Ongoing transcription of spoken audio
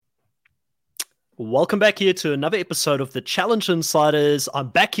Welcome back here to another episode of the Challenge Insiders. I'm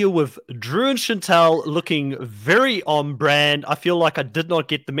back here with Drew and Chantel looking very on brand. I feel like I did not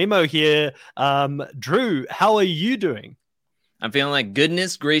get the memo here. Drew, how are you doing? I'm feeling like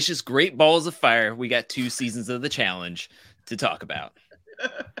goodness gracious, great balls of fire. We got 2 seasons of the challenge to talk about.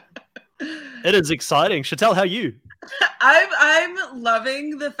 It is exciting. Chantel, how are you? I'm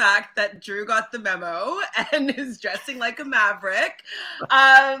loving the fact that Drew got the memo and is dressing like a maverick.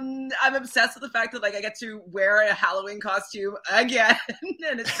 I'm obsessed with the fact that I get to wear a Halloween costume again,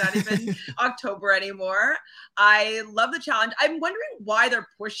 and it's not even October anymore. I love the challenge. I'm wondering why they're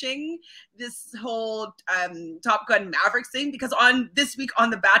pushing this whole Top Gun Mavericks thing, because on this week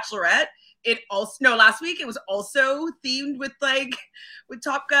on The Bachelorette, last week it was also themed with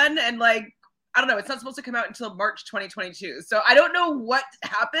Top Gun, and I don't know. It's not supposed to come out until March 2022. So I don't know what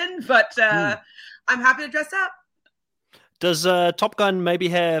happened, but I'm happy to dress up. Does Top Gun maybe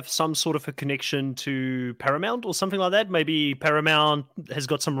have some sort of a connection to Paramount or something like that? Maybe Paramount has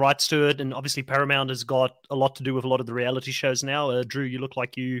got some rights to it, and obviously Paramount has got a lot to do with a lot of the reality shows now. Drew, you look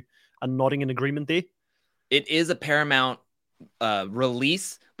like you are nodding in agreement there. It is a Paramount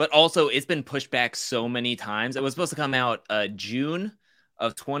release, but also it's been pushed back so many times. It was supposed to come out June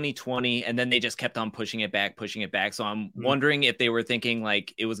of 2020, and then they just kept on pushing it back. So I'm wondering if they were thinking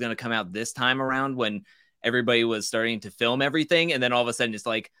it was going to come out this time around when everybody was starting to film everything, and then all of a sudden it's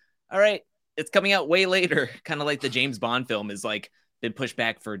like, all right, it's coming out way later. Kind of like the James Bond film is been pushed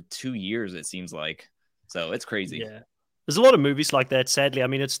back for 2 years, it seems like. So it's crazy. Yeah. There's a lot of movies like that, sadly. I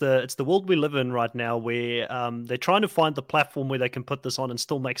mean, it's the world we live in right now, where they're trying to find the platform where they can put this on and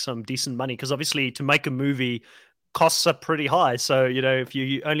still make some decent money. Because obviously, to make a movie, costs are pretty high. So, if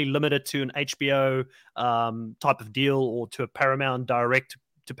you only limit it to an HBO type of deal or to a Paramount direct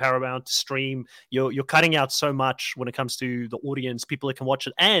to Paramount to stream, you're cutting out so much when it comes to the audience, people that can watch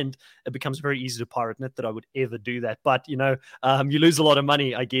it, and it becomes very easy to pirate. Not that I would ever do that, but you lose a lot of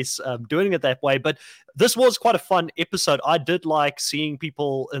money, I guess, doing it that way. But this was quite a fun episode. I did like seeing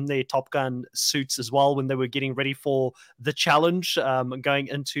people in their Top Gun suits as well when they were getting ready for the challenge, going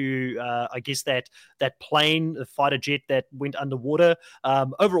into I guess that plane, the fighter jet that went underwater.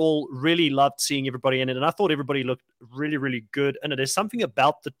 Overall, really loved seeing everybody in it, and I thought everybody looked really, really good in it. There's something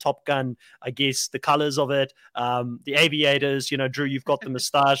about the Top Gun, I guess, the colors of it, the aviators. Drew, you've got the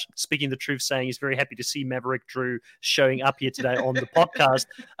moustache. Speaking the truth, saying he's very happy to see Maverick Drew showing up here today on the podcast.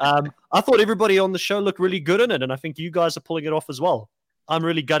 I thought everybody on the show looked really good in it, and I think you guys are pulling it off as well. I'm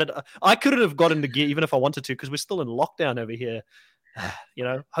really gutted. I couldn't have gotten the gear even if I wanted to, because we're still in lockdown over here.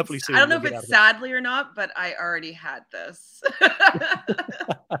 Hopefully soon. I don't know if it's sadly or not, but I already had this.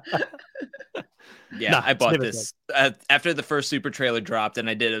 Yeah, no, I bought this after the first Super trailer dropped, and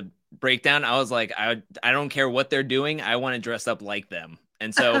I did a breakdown. I was like, I don't care what they're doing. I want to dress up like them.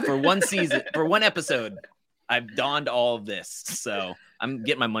 And so for one season, for one episode, I've donned all of this. So I'm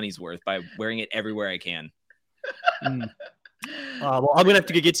getting my money's worth by wearing it everywhere I can. Well, I'm gonna have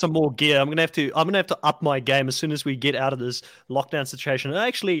to get some more gear. I'm gonna have to up my game as soon as we get out of this lockdown situation. And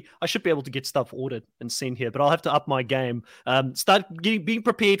actually, I should be able to get stuff ordered and sent here, but I'll have to up my game. Start being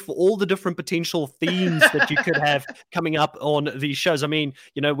prepared for all the different potential themes that you could have coming up on these shows. I mean,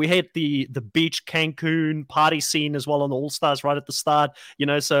 we had the beach Cancun party scene as well on the All Stars right at the start.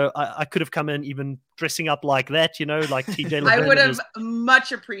 So I could have come in even dressing up like that, like TJ. I would have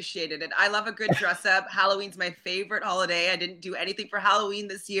much appreciated it. I love a good dress up. Halloween's my favorite holiday. I didn't do anything for Halloween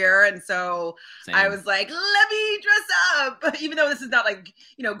this year, and so Same. I was like, let me dress up, even though this is not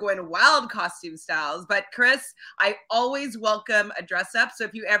going wild costume styles. But Chris, I always welcome a dress up. So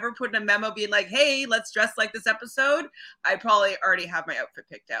if you ever put in a memo being like, hey, let's dress like this episode, I probably already have my outfit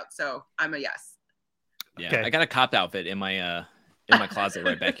picked out. So I'm a yes. Yeah, okay. I got a cop outfit in my closet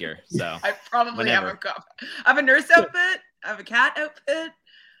right back here. So I probably have a cop. I have a nurse outfit. I have a cat outfit.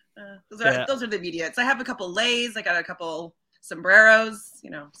 Those are the immediates. I have a couple lays. I got a couple sombreros.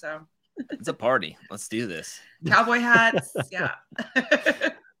 So it's a party. Let's do this. Cowboy hats. Yeah.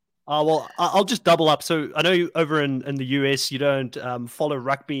 Well, I'll just double up. So I know over in the US, you don't follow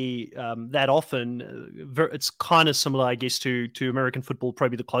rugby that often. It's kind of similar, I guess, to American football,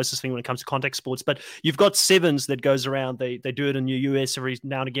 probably the closest thing when it comes to contact sports. But you've got sevens that goes around. They do it in the US every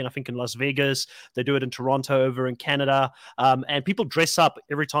now and again, I think in Las Vegas. They do it in Toronto, over in Canada. And people dress up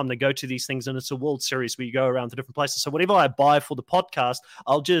every time they go to these things. And it's a World Series where you go around to different places. So whatever I buy for the podcast,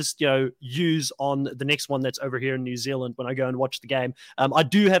 I'll just use on the next one that's over here in New Zealand when I go and watch the game. I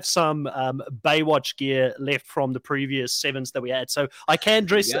do have some some Baywatch gear left from the previous sevens that we had. So I can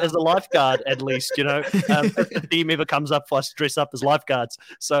dress as a lifeguard at least, if the team ever comes up for us to dress up as lifeguards.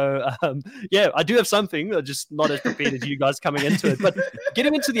 So, I do have something, just not as prepared as you guys coming into it. But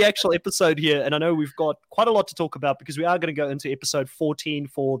getting into the actual episode here, and I know we've got quite a lot to talk about because we are going to go into episode 14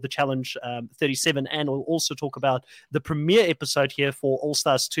 for the Challenge 37, and we'll also talk about the premiere episode here for All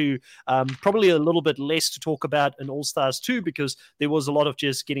Stars 2. Probably a little bit less to talk about in All Stars 2 because there was a lot of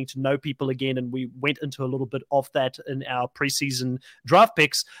just getting to know people again, and we went into a little bit of that in our preseason draft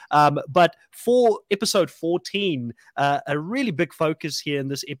picks. But for episode 14, a really big focus here in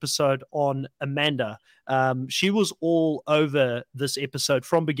this episode on Amanda. She was all over this episode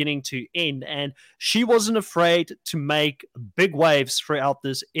from beginning to end, and she wasn't afraid to make big waves throughout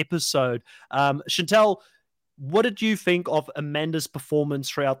this episode. Chantel, what did you think of Amanda's performance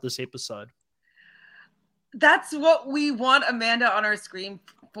throughout this episode? That's what we want Amanda on our screen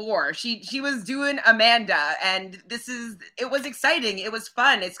for. She was doing Amanda, and it was exciting. It was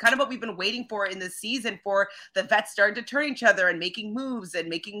fun. It's kind of what we've been waiting for in this season, for the vets starting to turn each other and making moves and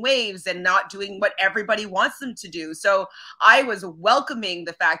making waves and not doing what everybody wants them to do. So I was welcoming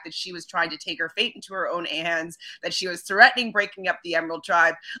the fact that she was trying to take her fate into her own hands, that she was threatening breaking up the Emerald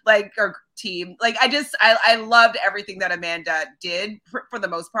Tribe, or team. I loved everything that Amanda did for the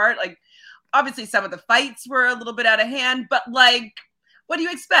most part. Obviously some of the fights were a little bit out of hand, but what do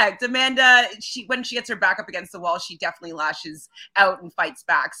you expect? Amanda, when she gets her back up against the wall, she definitely lashes out and fights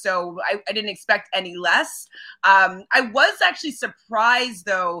back. So I didn't expect any less. I was actually surprised,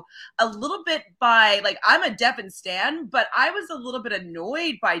 though, a little bit by, I'm a Devin stan, but I was a little bit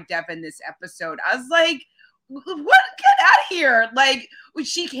annoyed by Devin this episode. I was like, what? Get out of here.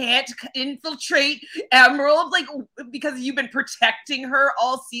 She can't infiltrate Emerald, because you've been protecting her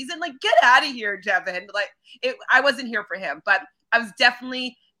all season. Get out of here, Devin. I wasn't here for him, but I was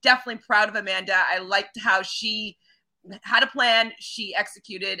definitely proud of Amanda. I liked how she had a plan, she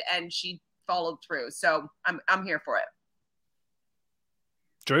executed, and she followed through. So I'm here for it.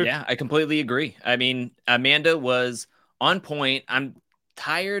 Drew? Yeah, I completely agree. I mean, Amanda was on point. I'm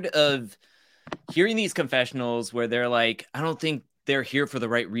tired of hearing these confessionals where they're like, I don't think they're here for the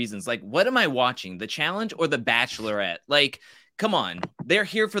right reasons. What am I watching? The Challenge or The Bachelorette? Come on. They're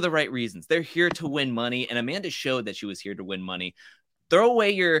here for the right reasons. They're here to win money. And Amanda showed that she was here to win money. Throw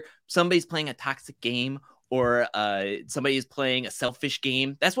away somebody's playing a toxic game or somebody is playing a selfish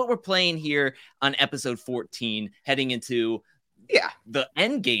game. That's what we're playing here on episode 14, heading into the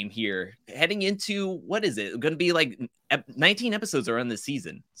end game here, heading into, what is it? Going to be 19 episodes are on this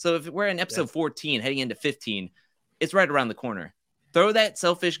season. So if we're in episode 14, heading into 15, it's right around the corner. Throw that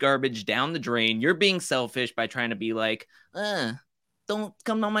selfish garbage down the drain. You're being selfish by trying to be don't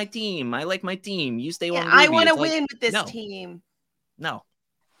come on my team. I like my team. You stay on. I want to win with this team. No.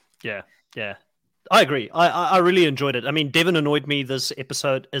 Yeah. I agree. I really enjoyed it. I mean, Devin annoyed me this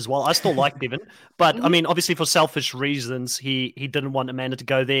episode as well. I still like Devin, but I mean, obviously for selfish reasons, he didn't want Amanda to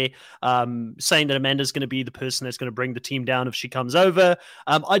go there, saying that Amanda's going to be the person that's going to bring the team down if she comes over.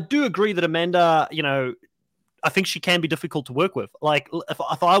 I do agree that Amanda, I think she can be difficult to work with.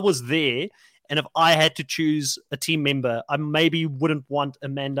 If I was there and if I had to choose a team member, I maybe wouldn't want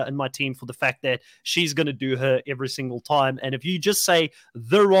Amanda in my team for the fact that she's going to do her every single time. And if you just say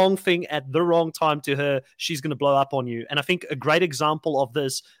the wrong thing at the wrong time to her, she's going to blow up on you. And I think a great example of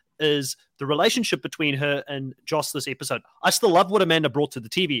this is the relationship between her and Josh this episode. I still love what Amanda brought to the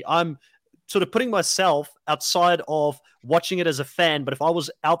TV. I'm sort of putting myself outside of watching it as a fan, but if I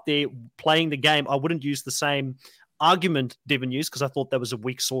was out there playing the game, I wouldn't use the same argument Devin used because I thought that was a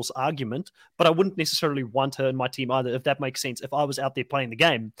weak source argument, but I wouldn't necessarily want her in my team either, if that makes sense, if I was out there playing the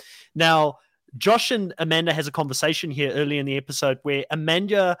game. Now, Josh and Amanda has a conversation here early in the episode where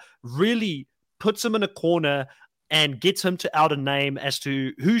Amanda really puts him in a corner and gets him to out a name as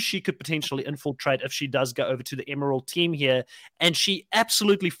to who she could potentially infiltrate if she does go over to the Emerald team here. And she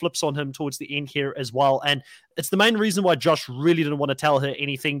absolutely flips on him towards the end here as well. And it's the main reason why Josh really didn't want to tell her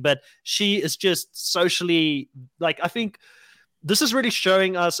anything, but she is just socially, I think this is really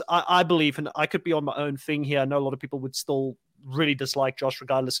showing us, I believe, and I could be on my own thing here. I know a lot of people would still really dislike Josh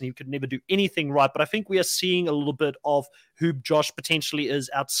regardless, and he could never do anything right. But I think we are seeing a little bit of who Josh potentially is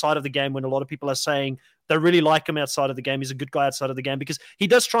outside of the game, when a lot of people are saying they really like him outside of the game. He's a good guy outside of the game because he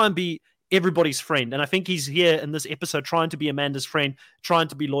does try and be everybody's friend. And I think he's here in this episode trying to be Amanda's friend, trying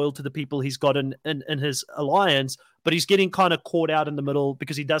to be loyal to the people he's got in his alliance, but he's getting kind of caught out in the middle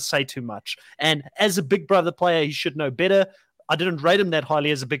because he does say too much. And as a Big Brother player, he should know better. I didn't rate him that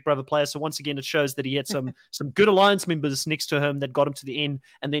highly as a Big Brother player. So once again, it shows that he had some good alliance members next to him that got him to the end,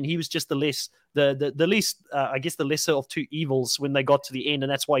 and then he was just the least, I guess, the lesser of two evils when they got to the end, and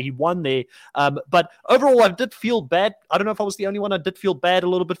that's why he won there. But overall, I did feel bad. I don't know if I was the only one. I did feel bad a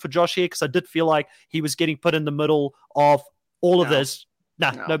little bit for Josh here because I did feel like he was getting put in the middle of all of this. No.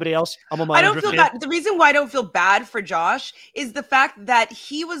 Nobody else. I'm on my I don't feel bad. The reason why I don't feel bad for Josh is the fact that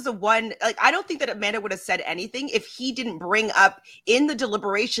he was the one. Like, I don't think that Amanda would have said anything if he didn't bring up in the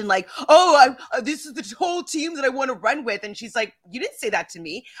deliberation, like, "Oh, this is the whole team that I want to run with," and she's like, "You didn't say that to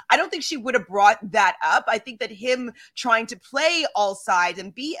me." I don't think she would have brought that up. I think that him trying to play all sides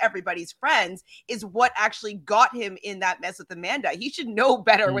and be everybody's friends is what actually got him in that mess with Amanda. He should know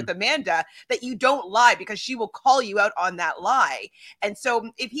better with Amanda that you don't lie because she will call you out on that lie. And so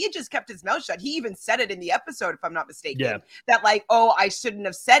if he had just kept his mouth shut, he even said it in the episode, if I'm not mistaken, that like, "Oh, I shouldn't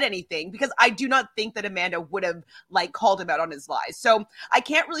have said anything," because I do not think that Amanda would have like called him out on his lies. So I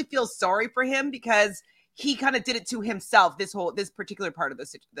can't really feel sorry for him because he kind of did it to himself, this particular part of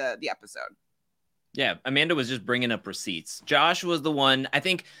the episode. Yeah, Amanda was just bringing up receipts. Josh was the one. I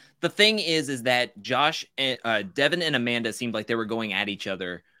think the thing is that Josh, Devin and Amanda seemed like they were going at each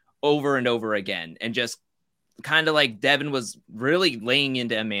other over and over again, and just kind of like Devin was really laying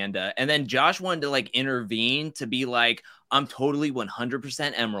into Amanda, and then Josh wanted to like intervene to be like, "I'm totally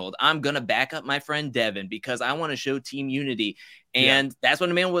 100% Emerald. I'm gonna back up my friend Devin because I want to show team unity." And that's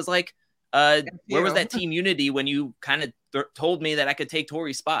when Amanda was like, "Where was that team unity when you kind of told me that I could take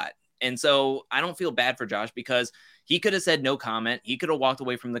Tori's spot?" And so I don't feel bad for Josh because he could have said no comment. He could have walked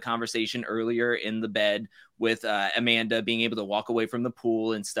away from the conversation earlier in the bed with Amanda being able to walk away from the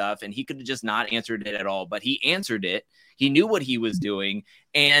pool and stuff. And he could have just not answered it at all. But he answered it. He knew what he was doing.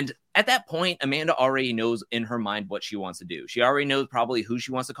 And at that point, Amanda already knows in her mind what she wants to do. She already knows probably who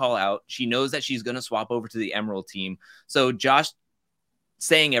she wants to call out. She knows that she's going to swap over to the Emerald team. So Josh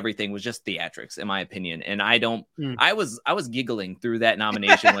saying everything was just theatrics, in my opinion. And I was giggling through that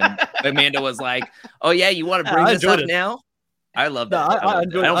nomination when Amanda was like, "Oh yeah, you want to bring this up now?" I love that. I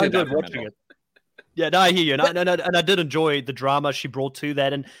enjoyed watching it. Yeah, no, I hear you. And I did enjoy the drama she brought to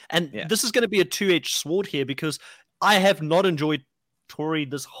that. And this is going to be a two-edged sword here because I have not enjoyed Tori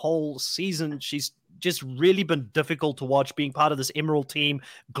this whole season. She's just really been difficult to watch, being part of this Emerald team,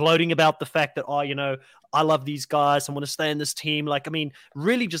 gloating about the fact that, I love these guys, I want to stay in this team. Like, I mean,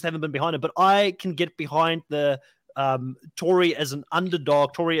 really just haven't been behind it. But I can get behind the Tori as an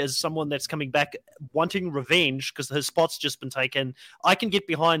underdog, Tori as someone that's coming back wanting revenge because his spot's just been taken. I can get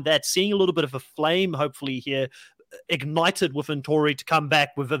behind that, seeing a little bit of a flame, hopefully, here ignited within Tori to come back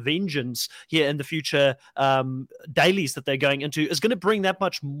with a vengeance here in the future dailies that they're going into is going to bring that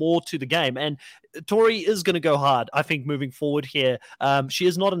much more to the game. And Tori is going to go hard, I think, moving forward here. She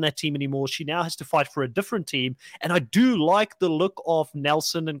is not in that team anymore. She now has to fight for a different team. And I do like the look of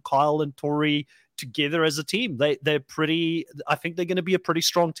Nelson and Kyle and Tori together as a team. They're pretty, I think they're going to be a pretty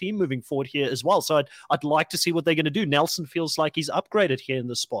strong team moving forward here as well. So I'd like to see what they're going to do. Nelson feels like he's upgraded here in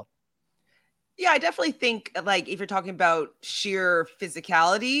this spot. Yeah, I definitely think, like, if you're talking about sheer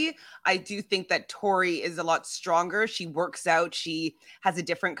physicality, I do think that Tori is a lot stronger. She works out. She has a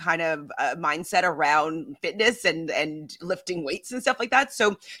different kind of mindset around fitness and lifting weights and stuff like that.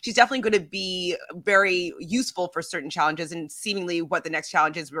 So she's definitely going to be very useful for certain challenges. And seemingly what the next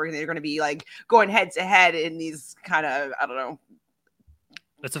challenge is, they're going to be like going head to head in these kind of, I don't know,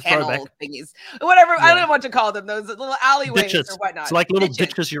 it's a throwback thingies, whatever. I don't know what to call them. Those little alleyways ditches or whatnot. It's like little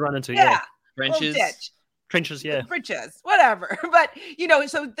ditches you run into. Yeah. Trenches, yeah. Bridges, whatever. But,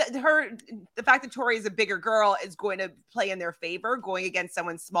 so the fact that Tori is a bigger girl is going to play in their favor going against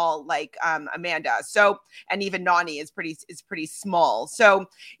someone small like Amanda. So, and even Nany is pretty small. So,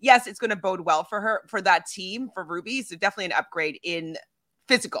 yes, it's going to bode well for her, for that team, for Ruby. So definitely an upgrade in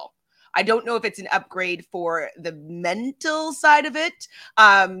physical. I don't know if it's an upgrade for the mental side of it,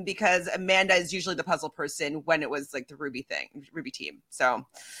 because Amanda is usually the puzzle person when it was like the Ruby team. So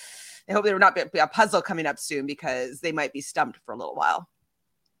I hope there will not be a puzzle coming up soon because they might be stumped for a little while.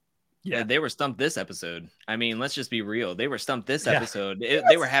 Yeah, they were stumped this episode. I mean, let's just be real. They were stumped this episode.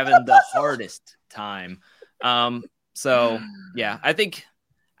 They were having the hardest time. So yeah, I don't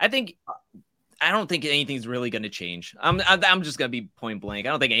think anything's really going to change. I'm just going to be point blank. I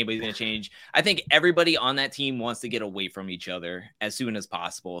don't think anybody's going to change. I think everybody on that team wants to get away from each other as soon as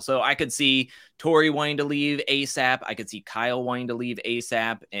possible. So I could see Tori wanting to leave ASAP. I could see Kyle wanting to leave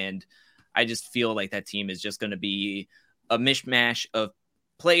ASAP. And I just feel like that team is just going to be a mishmash of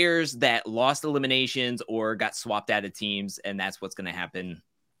players that lost eliminations or got swapped out of teams. And that's what's going to happen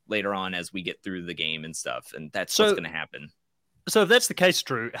later on as we get through the game and stuff. And that's what's going to happen. So if that's the case,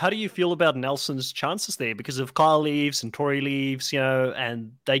 Drew, how do you feel about Nelson's chances there? Because if Kyle leaves and Tori leaves,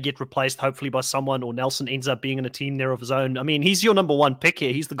 and they get replaced hopefully by someone, or Nelson ends up being in a team there of his own. I mean, he's your number one pick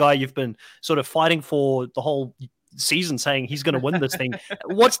here. He's the guy you've been sort of fighting for the whole season, saying he's going to win this thing.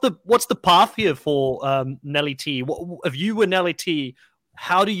 What's the path here for Nelly T? If you were Nelly T,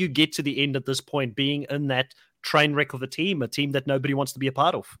 how do you get to the end at this point, being in that train wreck of a team that nobody wants to be a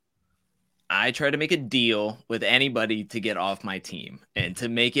part of? I try to make a deal with anybody to get off my team and to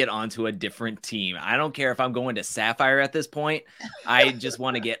make it onto a different team. I don't care if I'm going to Sapphire at this point. I just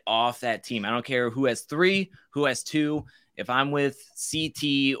want to get off that team. I don't care who has 3, who has 2. If I'm with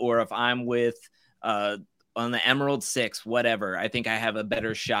CT or if I'm with on the Emerald 6, whatever, I think I have a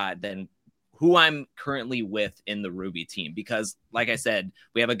better shot than who I'm currently with in the Ruby team. Because like I said,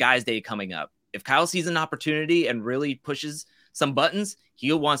 we have a guys' day coming up. If Kyle sees an opportunity and really pushes some buttons,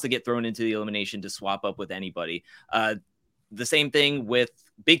 he wants to get thrown into the elimination to swap up with anybody. The same thing with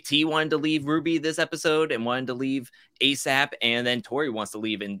Big T wanted to leave Ruby this episode and wanted to leave ASAP. And then Tori wants to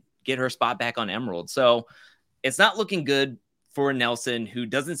leave and get her spot back on Emerald. So it's not looking good for Nelson, who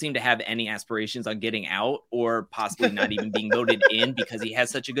doesn't seem to have any aspirations on getting out or possibly not even being voted in because he has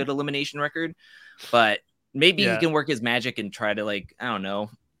such a good elimination record. But maybe he can work his magic and try to, I don't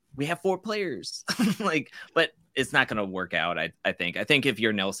know. We have 4 players. But it's not going to work out. I think if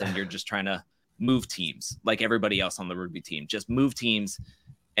you're Nelson, you're just trying to move teams like everybody else on the Ruby team. Just move teams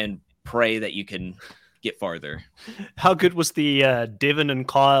and pray that you can get farther. How good was the Devin and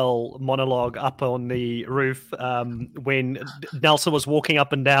Kyle monologue up on the roof when Nelson was walking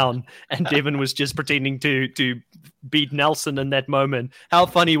up and down and Devin was just pretending to beat Nelson in that moment? How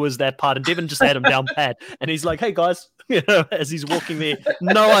funny was that part? And Devin just had him down pat and he's like, "Hey guys," as he's walking there,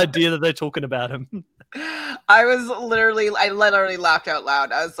 no idea that they're talking about him. I literally laughed out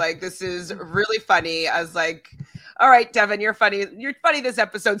loud. I was like, this is really funny. I was like, all right, Devin, you're funny. You're funny this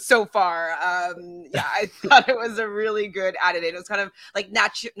episode so far. I thought it was a really good added in. It was kind of like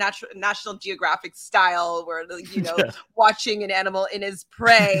National Geographic style, where watching an animal in his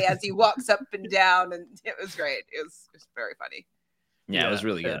prey as he walks up and down, and it was great. It was very funny. Yeah, it was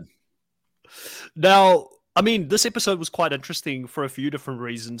really good. Now, I mean, this episode was quite interesting for a few different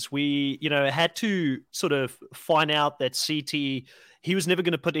reasons. We, had to sort of find out that CT, he was never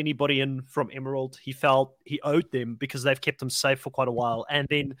going to put anybody in from Emerald. He felt he owed them because they've kept him safe for quite a while. And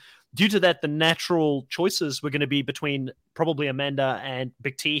then due to that, the natural choices were going to be between probably Amanda and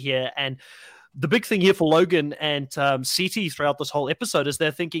Big T here. And the big thing here for Logan and CT throughout this whole episode is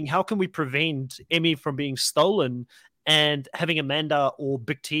they're thinking, how can we prevent Emmy from being stolen and having Amanda or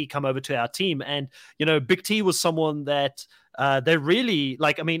Big T come over to our team? And, Big T was someone that they really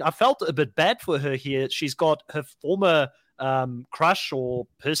like. I mean, I felt a bit bad for her here. She's got her former crush or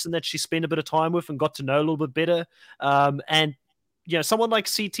person that she spent a bit of time with and got to know a little bit better. And, someone like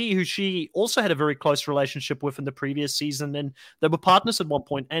CT, who she also had a very close relationship with in the previous season, and they were partners at one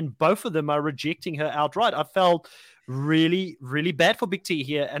point, and both of them are rejecting her outright. I felt really, really bad for Big T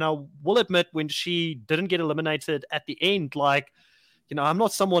here. And I will admit, when she didn't get eliminated at the end, I'm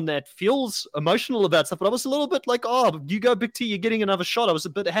not someone that feels emotional about stuff, but I was a little bit like, oh, you go Big T, you're getting another shot. I was a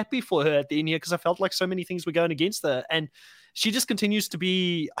bit happy for her at the end here because I felt like so many things were going against her. And she just continues to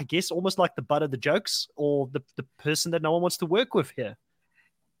be, I guess, almost like the butt of the jokes or the person that no one wants to work with here.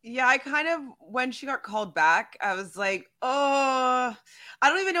 Yeah, I kind of, when she got called back, I was like, oh, I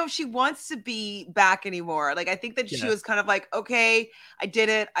don't even know if she wants to be back anymore. I think that she was kind of like, okay, I did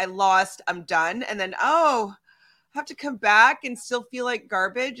it. I lost. I'm done. And then, I have to come back and still feel like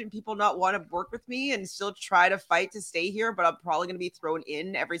garbage and people not want to work with me and still try to fight to stay here, but I'm probably going to be thrown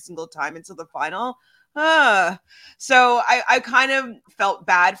in every single time until the final. So I kind of felt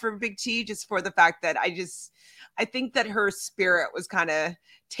bad for Big T, just for the fact that I think that her spirit was kind of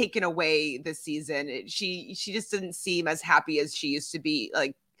taken away this season. She just didn't seem as happy as she used to be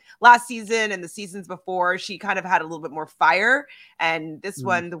last season and the seasons before. She kind of had a little bit more fire, and this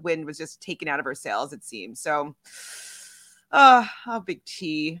one, the wind was just taken out of her sails, it seems. So, Big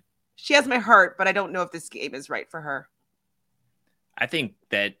T. She has my heart, but I don't know if this game is right for her. I think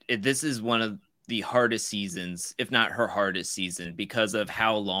that this is one of the hardest seasons, if not her hardest season, because of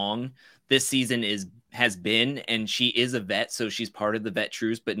how long this season has been. And she is a vet, so she's part of the vet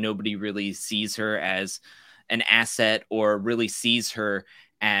truce, but nobody really sees her as an asset or really sees her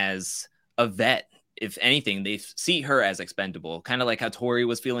as a vet. If anything, they see her as expendable, kind of like how Tori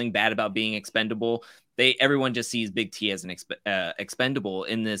was feeling bad about being expendable. Everyone just sees Big T as an expendable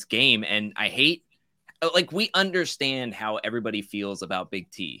in this game. And I hate, we understand how everybody feels about Big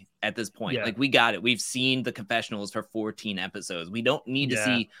T at this point. Yeah. We got it. We've seen the confessionals for 14 episodes. We don't need to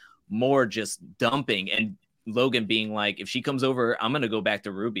see more just dumping. And Logan being like, if she comes over, I'm going to go back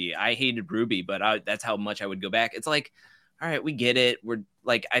to Ruby. I hated Ruby, but that's how much I would go back. It's like, all right, we get it. We're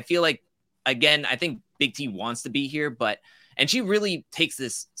like, I feel like, again, I think Big T wants to be here, and she really takes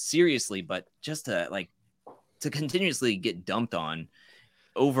this seriously, but just to continuously get dumped on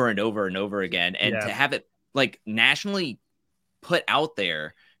over and over and over again, and to have it like nationally put out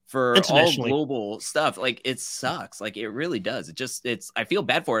there for all global stuff, like it sucks. Like it really does. I feel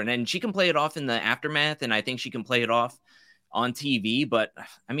bad for her. And then she can play it off in the aftermath, and I think she can play it off on TV, but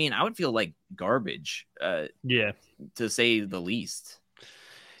I mean, I would feel like garbage, to say the least.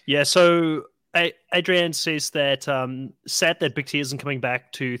 Yeah, so Adrienne says that sad that Big T isn't coming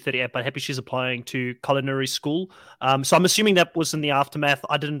back to 38, but happy she's applying to culinary school. So I'm assuming that was in the aftermath.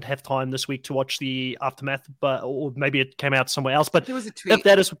 I didn't have time this week to watch the aftermath, or maybe it came out somewhere else. But there was a tweet. If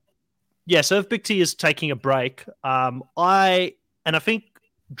that is, so if Big T is taking a break, I think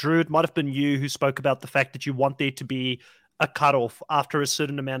Drew, it might have been you who spoke about the fact that you want there to be a cutoff after a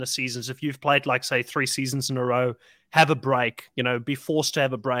certain amount of seasons. If you've played, like, say, 3 seasons in a row, have a break, be forced to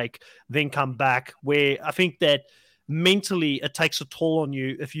have a break, then come back, where I think that mentally it takes a toll on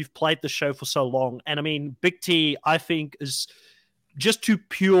you if you've played the show for so long. And I mean, Big T, I think, is just too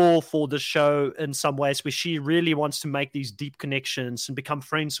pure for the show in some ways, where she really wants to make these deep connections and become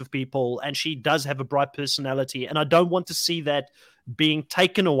friends with people. And she does have a bright personality. And I don't want to see that being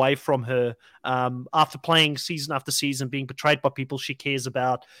taken away from her after playing season after season, being betrayed by people she cares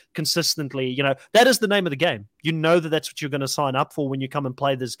about consistently. That is the name of the game. That's what you're going to sign up for when you come and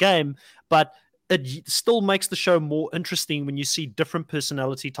play this game. But it still makes the show more interesting when you see different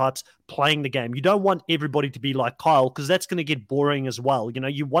personality types playing the game. You don't want everybody to be like Kyle, because that's going to get boring as well.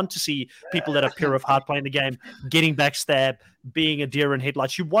 You want to see people that are pure of heart playing the game, getting backstabbed, being a deer in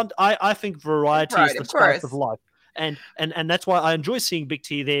headlights. I think variety is the spice of life. And that's why I enjoy seeing Big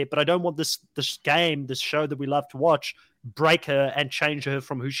T there, but I don't want this show that we love to watch, break her and change her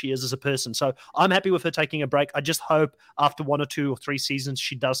from who she is as a person. So I'm happy with her taking a break. I just hope after 1 or 2 or 3 seasons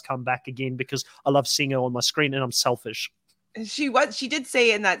she does come back again, because I love seeing her on my screen, and I'm selfish. She did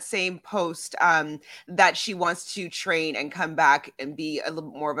say in that same post that she wants to train and come back and be a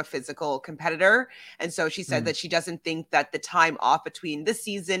little more of a physical competitor. And so she said that she doesn't think that the time off between this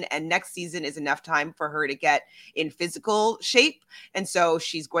season and next season is enough time for her to get in physical shape. And so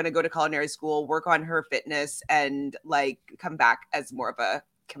she's going to go to culinary school, work on her fitness, and come back as more of a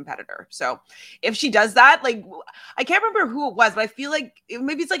competitor. So if she does that, I can't remember who it was, but I feel like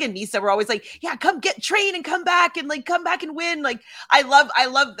maybe it's like Anissa. We're always like, yeah, come get train and come back and win. I love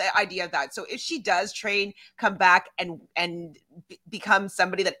the idea of that. So if she does train, come back and become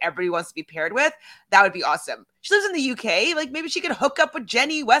somebody that everybody wants to be paired with, that would be awesome. She lives in the UK. Maybe she could hook up with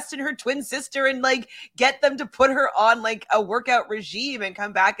Jenny West and her twin sister and get them to put her on a workout regime and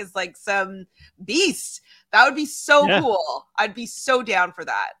come back as some beast. That would be so cool. I'd be so down for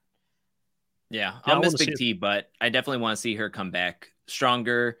that. Yeah, I'll miss Big T, but I definitely want to see her come back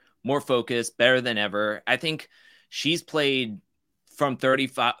stronger, more focused, better than ever. I think she's played from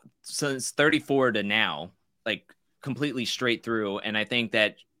 35 since 34 to now, completely straight through. And I think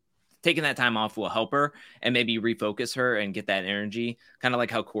that taking that time off will help her and maybe refocus her and get that energy, kind of like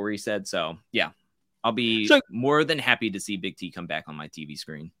how Corey said. So yeah, I'll be more than happy to see Big T come back on my TV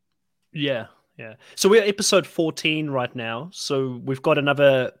screen. Yeah. Yeah. So we're episode 14 right now. So we've got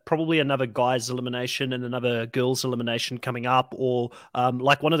probably another guys elimination and another girls elimination coming up. Or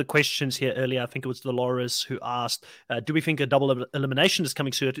one of the questions here earlier, I think it was Dolores who asked, do we think a double elimination is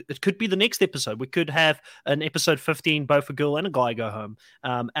coming soon? It could be the next episode. We could have an episode 15, both a girl and a guy go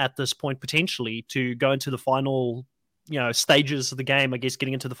home at this point, potentially, to go into the final stages of the game, I guess,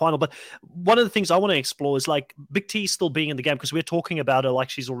 getting into the final. But one of the things I want to explore is Big T still being in the game, because we're talking about her like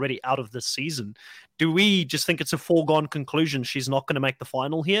she's already out of this season. Do we just think it's a foregone conclusion she's not going to make the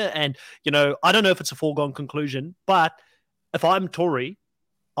final here? And, I don't know if it's a foregone conclusion, but if I'm Tori,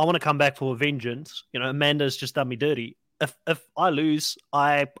 I want to come back for a vengeance. Amanda's just done me dirty. If I lose,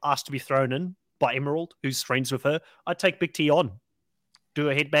 I ask to be thrown in by Emerald, who's friends with her. I'd take Big T on. Do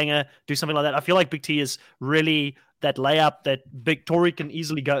a headbanger, do something like that. I feel like Big T is really that layup that Tori can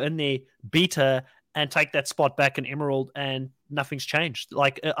easily go in there, beat her, and take that spot back in Emerald, and nothing's changed.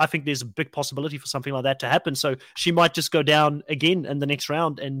 I think there's a big possibility for something like that to happen. So she might just go down again in the next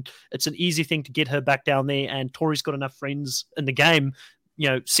round, and it's an easy thing to get her back down there, and Tori's got enough friends in the game.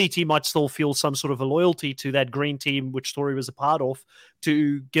 CT might still feel some sort of a loyalty to that green team, which Tori was a part of,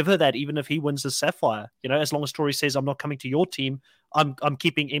 to give her that, even if he wins the Sapphire. As long as Tori says, I'm not coming to your team, I'm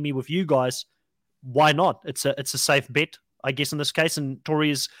keeping Emmy with you guys. Why not? It's a safe bet, I guess, in this case. And Tori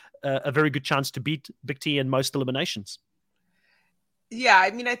is a very good chance to beat Big T in most eliminations. Yeah,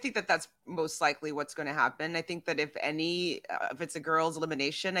 I mean, I think that that's most likely what's going to happen. I think that if it's a girls'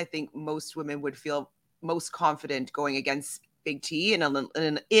 elimination, I think most women would feel most confident going against Big T in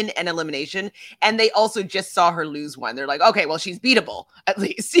an elimination. And they also just saw her lose one. They're like, okay, well, she's beatable at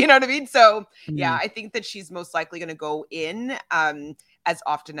least. You know what I mean? So yeah, I think that she's most likely going to go in as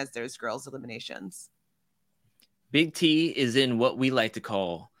often as there's girls' eliminations. Big T is in what we like to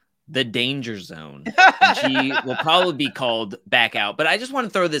call the danger zone. And she will probably be called back out. But I just want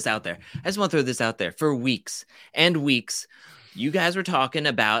to throw this out there. For weeks and weeks, you guys were talking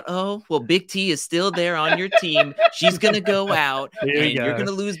about, oh, well, Big T is still there on your team. She's going to go out and you're going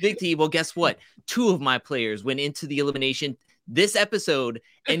to lose Big T. Well, guess what? 2 of my players went into the elimination this episode,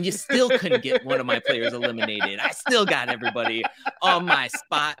 and you still couldn't get one of my players eliminated. I still got everybody on my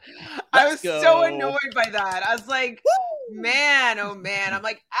spot. I was so annoyed by that. I was like, man, oh man. I'm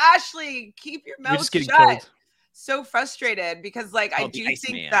like, Ashley, keep your mouth shut. Killed. So frustrated because like I do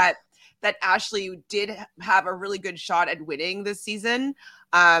think that Ashley did have a really good shot at winning this season.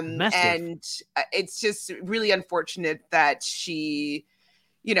 And it's just really unfortunate that she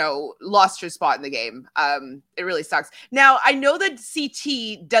lost her spot in the game. It really sucks. Now, I know that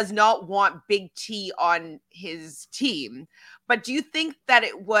CT does not want Big T on his team, but do you think that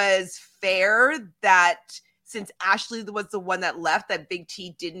it was fair that since Ashley was the one that left, that Big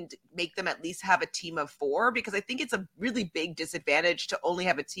T didn't make them at least have a team of 4? Because I think it's a really big disadvantage to only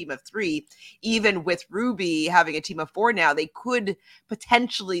have a team of 3. Even with Ruby having a team of 4 now, they could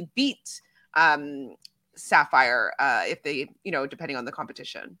potentially beat Sapphire if they, depending on the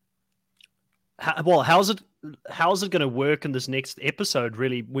competition. How's it going to work in this next episode,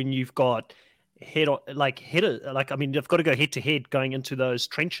 really, when you've got you've got to go head to head going into those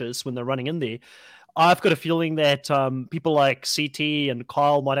trenches when they're running in there. I've got a feeling that people like CT and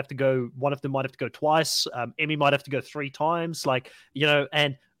Kyle might have to go. One of them might have to go twice. Emmy might have to go 3 times.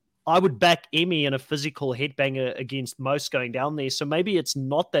 And I would back Emmy in a physical headbanger against most going down there. So maybe it's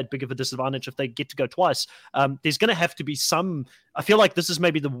not that big of a disadvantage if they get to go twice. There's going to have to be some. I feel like this is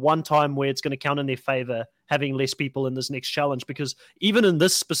maybe the one time where it's going to count in their favor having less people in this next challenge, because even in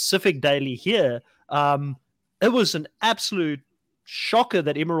this specific daily here, it was an absolute shocker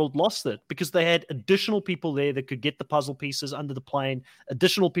that Emerald lost it, because they had additional people there that could get the puzzle pieces under the plane,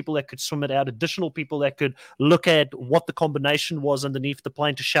 additional people that could swim it out, additional people that could look at what the combination was underneath the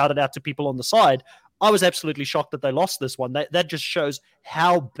plane to shout it out to people on the side. I was absolutely shocked that they lost this one. That just shows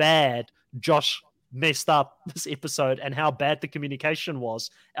how bad Josh messed up this episode and how bad the communication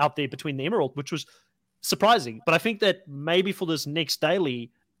was out there between the Emerald, which was surprising. But I think that maybe for this next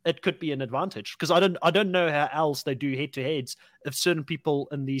daily, it could be an advantage, because I don't know how else they do head-to-heads if certain people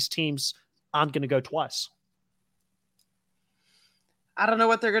in these teams aren't going to go twice. I don't know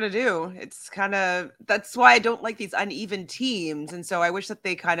what they're going to do. It's that's why I don't like these uneven teams. And so I wish that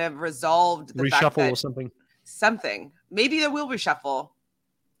they kind of resolved the fact that or something. Maybe they will reshuffle,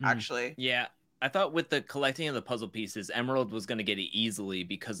 actually. Yeah. I thought with the collecting of the puzzle pieces, Emerald was going to get it easily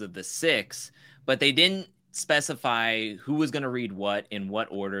because of the 6, but they didn't specify who was going to read what in what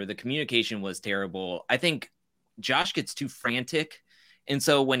order. The communication was terrible. I think Josh gets too frantic, and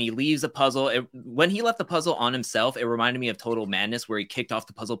so when he leaves a puzzle, when he left the puzzle on himself, it reminded me of Total Madness, where he kicked off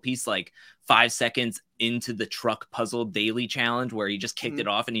the puzzle piece like 5 seconds into the truck puzzle daily challenge, where he just kicked it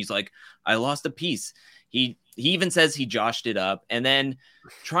off and he's like, I lost a piece. He even says he joshed it up, and then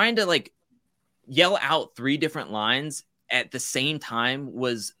trying to yell out 3 different lines at the same time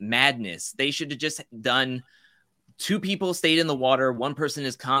was madness. They should have just done 2 people stayed in the water, 1 person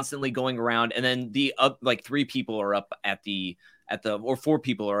is constantly going around, and then the 3 people are up or 4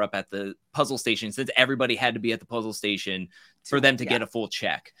 people are up at the puzzle station, since everybody had to be at the puzzle station for them to get a full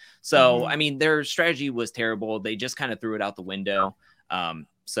check. So, I mean, their strategy was terrible. They just kind of threw it out the window.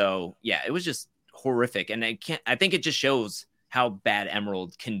 So yeah, it was just horrific. And I think it just shows how bad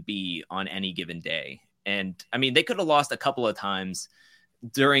Emerald can be on any given day. And I mean, they could have lost a couple of times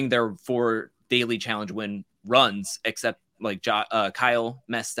during their 4 daily challenge win runs, except Kyle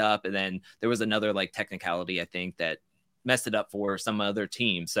messed up. And then there was another technicality, I think, that messed it up for some other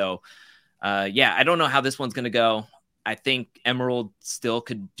team. So yeah, I don't know how this one's going to go. I think Emerald still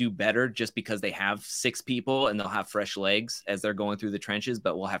could do better just because they have 6 people and they'll have fresh legs as they're going through the trenches,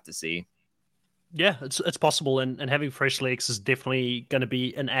 but we'll have to see. Yeah, it's possible, and having fresh legs is definitely going to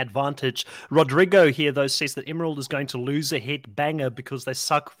be an advantage. Rodrigo here, though, says that Emerald is going to lose a head banger because they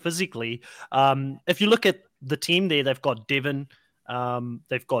suck physically. If you look at the team there, they've got Devin,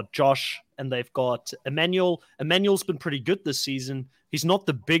 they've got Josh, and they've got Emmanuel. Emmanuel's been pretty good this season, He's not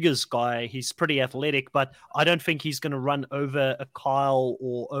the biggest guy. He's pretty athletic, but I don't think he's going to run over a Kyle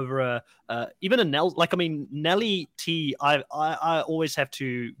or over even a Nell. Like, I mean, Nelly T, I always have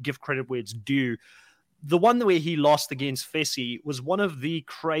to give credit where it's due. The one where he lost against Fessy was one of the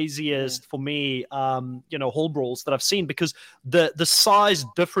craziest for me, hall brawls that I've seen, because the size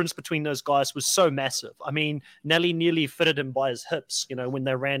difference between those guys was so massive. I mean, Nelly nearly fitted him by his hips, when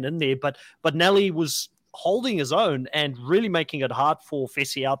they ran in there, but Nelly was holding his own and really making it hard for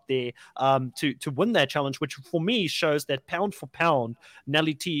Fessy out there to win that challenge, which for me shows that pound for pound,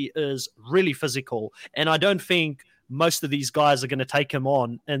 Nelly T is really physical. And I don't think most of these guys are going to take him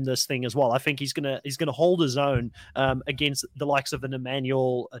on in this thing as well. I think he's going to hold his own against the likes of an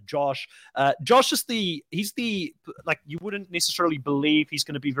Emmanuel, Josh. Josh is he's like, you wouldn't necessarily believe he's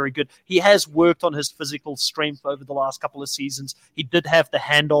going to be very good. He has worked on his physical strength over the last couple of seasons. He did have the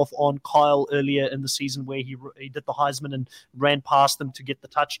handoff on Kyle earlier in the season where he did the Heisman and ran past him to get the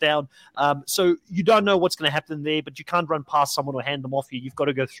touchdown. So you don't know what's going to happen there, but you can't run past someone or hand them off you. You've got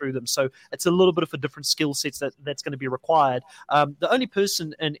to go through them. So it's a little bit of a different skill set that's going to be required. The only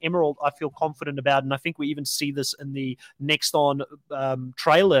person in Emerald I feel confident about, and I think we even see this in the next on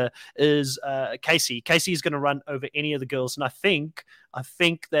trailer, is Casey. Casey is going to run over any of the girls, and I think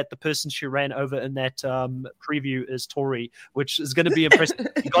that the person she ran over in that preview is Tori, which is going to be impressive.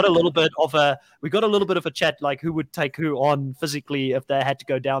 We got a little bit of a chat, like who would take who on physically if they had to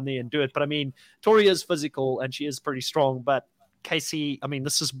go down there and do it. But I mean, Tori is physical and she is pretty strong, but Casey, I mean,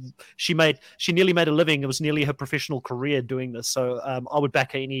 she nearly made a living. It was nearly her professional career doing this. So I would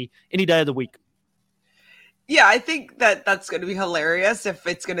back her any day of the week. Yeah, I think that's going to be hilarious if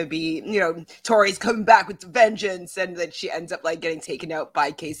it's going to be, Tori's coming back with vengeance and that she ends up like getting taken out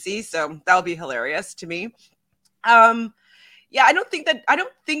by Casey. So that'll be hilarious to me. I don't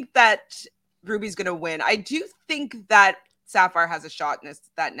think that Ruby's going to win. I do think that Sapphire has a shot in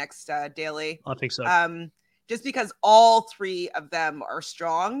that next daily. I think so. Just because all three of them are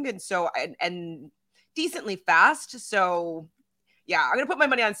strong and decently fast. So yeah, I'm gonna put my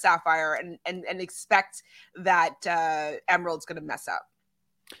money on Sapphire and expect that Emerald's gonna mess up.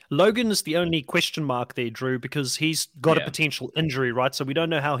 Logan is the only question mark there, Drew, because he's got a potential injury, right? So we don't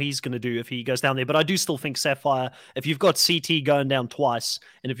know how he's going to do if he goes down there. But I do still think Sapphire, if you've got CT going down twice,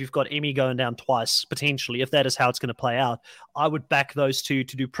 and if you've got Emmy going down twice, potentially, if that is how it's going to play out, I would back those two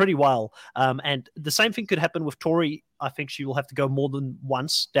to do pretty well. And the same thing could happen with Tori. I think she will have to go more than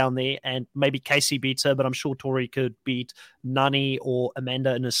once down there, and maybe Casey beats her, but I'm sure Tori could beat Nani or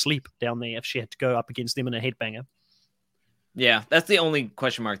Amanda in her sleep down there if she had to go up against them in a headbanger. Yeah, that's the only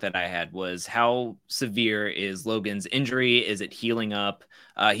question mark that I had, was how severe is Logan's injury? Is it healing up?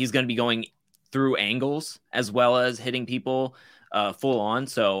 He's going to be going through angles as well as hitting people full on.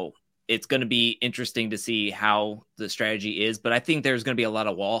 So it's going to be interesting to see how the strategy is. But I think there's going to be a lot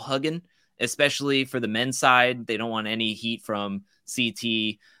of wall hugging, especially for the men's side. They don't want any heat from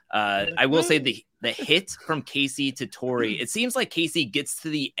CT. I will say the hit from Casey to Tori, it seems like Casey gets to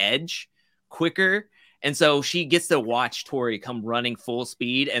the edge quicker. And so she gets to watch Tori come running full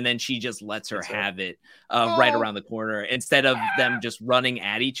speed, and then she just lets her have it right around the corner instead of them just running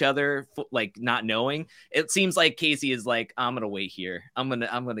at each other, like not knowing. It seems like Casey is like, I'm gonna wait here. I'm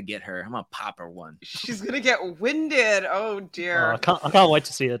gonna get her. I'm gonna pop her one. She's gonna get winded. Oh dear. I can't wait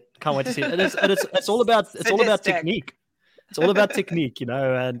to see it. It's all about technique. It's all about technique,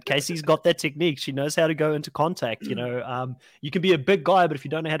 and Casey's got that technique. She knows how to go into contact, You can be a big guy, but if you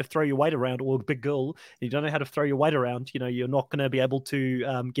don't know how to throw your weight around, or a big girl, and you don't know how to throw your weight around, you're not going to be able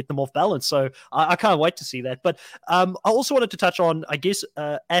to get them off balance. So I can't wait to see that. But I also wanted to touch on, I guess,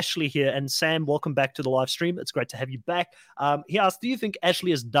 Ashley here. And Sam, welcome back to the live stream. It's great to have you back. He asked, do you think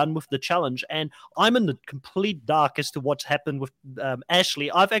Ashley is done with the challenge? And I'm in the complete dark as to what's happened with Ashley.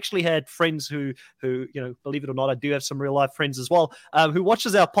 I've actually had friends who, believe it or not, I do have some real life friends as well, who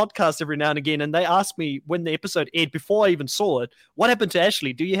watches our podcast every now and again, and they ask me when the episode aired, before I even saw it, what happened to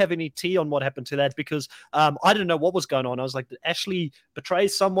Ashley? Do you have any tea on what happened to that? Because I didn't know what was going on. I was like, did Ashley betray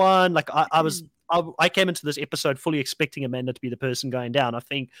someone? Like I came into this episode fully expecting Amanda to be the person going down. I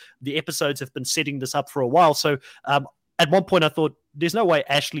think the episodes have been setting this up for a while. So at one point I thought, there's no way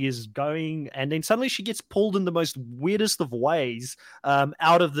Ashley is going, and then suddenly she gets pulled in the most weirdest of ways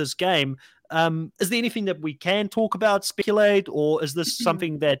out of this game. Is there anything that we can talk about, speculate, or is this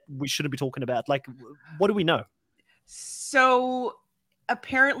something that we shouldn't be talking about? Like, what do we know? So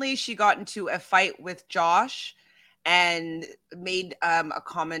apparently she got into a fight with Josh and made a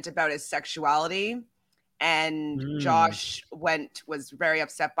comment about his sexuality. And Josh was very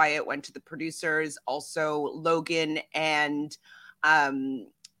upset by it, went to the producers, also Logan and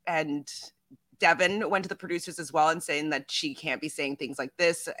Devin went to the producers as well and saying that she can't be saying things like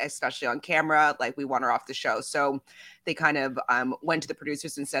this, especially on camera. Like, we want her off the show. So they kind of went to the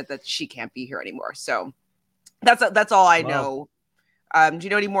producers and said that she can't be here anymore. So that's all I know. Do you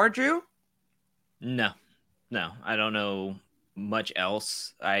know any more, Drew? No, I don't know much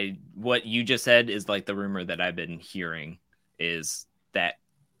else. What you just said is like the rumor that I've been hearing is that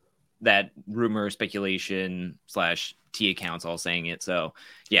rumor, speculation / T accounts all saying it. So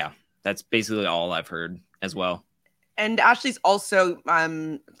yeah, that's basically all I've heard as well. And Ashley's also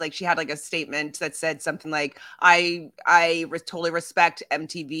like, she had like a statement that said something like, I totally respect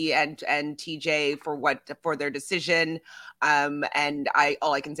MTV and TJ for their decision, and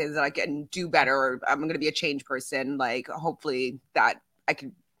all I can say is that I can do better. I'm going to be a change person. Like, hopefully that I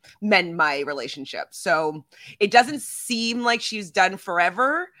can mend my relationship. So it doesn't seem like she's done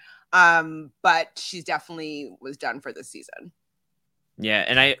forever, but she's definitely was done for this season. Yeah,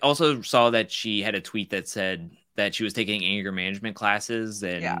 and I also saw that she had a tweet that said that she was taking anger management classes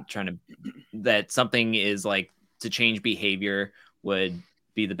and that something is like to change behavior would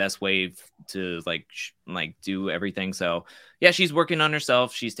be the best way to like do everything. So yeah, she's working on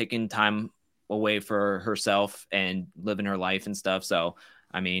herself. She's taking time away for herself and living her life and stuff. So,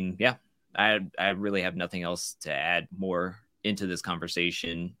 I mean, yeah, I really have nothing else to add more into this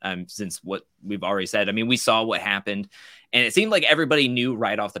conversation, since what we've already said. I mean, we saw what happened, and it seemed like everybody knew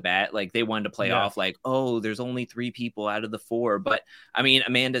right off the bat, like they wanted to play off like, oh, there's only 3 people out of the 4. But I mean,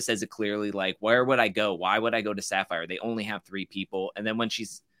 Amanda says it clearly, like, where would I go? Why would I go to Sapphire? They only have 3 people. And then when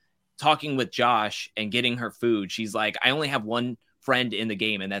she's talking with Josh and getting her food, she's like, I only have one friend in the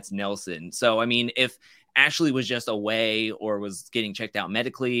game, and that's Nelson. So, I mean, if Ashley was just away or was getting checked out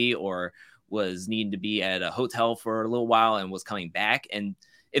medically or was needing to be at a hotel for a little while and was coming back, and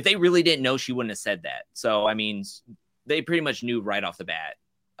if they really didn't know, she wouldn't have said that. So, I mean, they pretty much knew right off the bat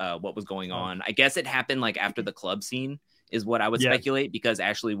what was going on. I guess it happened like after the club scene is what I would speculate, because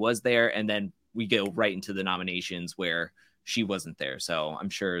Ashley was there, and then we go right into the nominations where she wasn't there. So I'm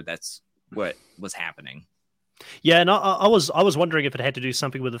sure that's what was happening. Yeah, and I was wondering if it had to do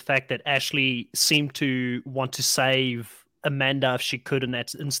something with the fact that Ashley seemed to want to save Amanda if she could in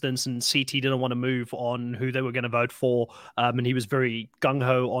that instance, and CT didn't want to move on who they were going to vote for, and he was very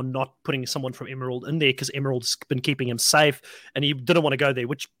gung-ho on not putting someone from Emerald in there because Emerald's been keeping him safe, and he didn't want to go there,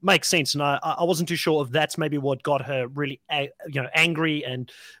 which makes sense. And I wasn't too sure if that's maybe what got her really angry,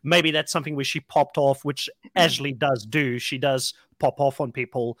 and maybe that's something where she popped off, which Ashley does do. She does pop off on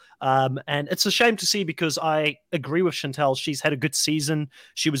people, and it's a shame to see, because I agree with Chantel. She's had a good season.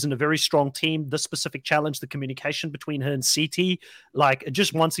 She was in a very strong team. This specific challenge, the communication between her and CT, like, it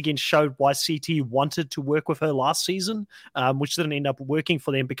just once again showed why CT wanted to work with her last season, which didn't end up working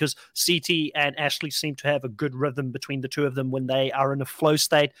for them, because CT and Ashley seem to have a good rhythm between the two of them when they are in a flow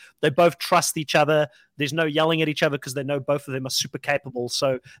state. They both trust each other. There's no yelling at each other because they know both of them are super capable.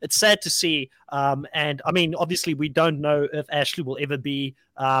 So it's sad to see. And I mean, obviously, we don't know if Ashley will ever be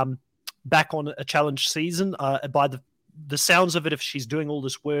back on a challenge season. By the sounds of it, if she's doing all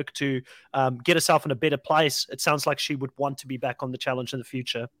this work to get herself in a better place, it sounds like she would want to be back on the challenge in the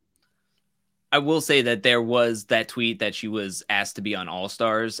future. I will say that there was that tweet that she was asked to be on All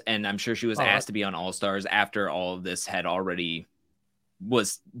Stars, and I'm sure she was asked to be on All Stars after all of this had already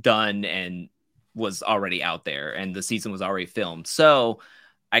was done and was already out there and the season was already filmed. So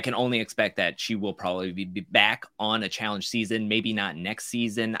I can only expect that she will probably be back on a challenge season, maybe not next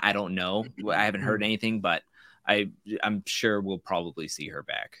season. I don't know. I haven't heard anything, but I'm sure we'll probably see her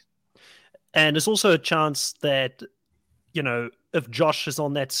back. And there's also a chance that, if Josh is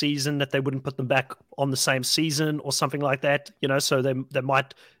on that season, that they wouldn't put them back on the same season or something like that, so they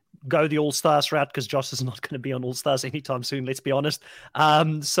might go the All-Stars route, because Josh is not going to be on All-Stars anytime soon, let's be honest.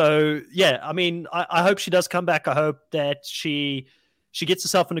 So yeah, I mean, I hope she does come back. I hope that she gets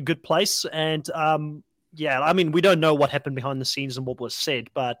herself in a good place. And yeah, I mean, we don't know what happened behind the scenes and what was said,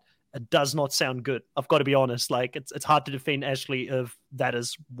 but it does not sound good. I've got to be honest. Like, it's hard to defend Ashley if that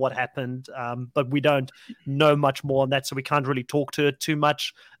is what happened, but we don't know much more on that, so we can't really talk to it too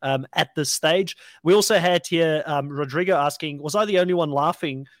much at this stage. We also had here Rodrigo asking, was I the only one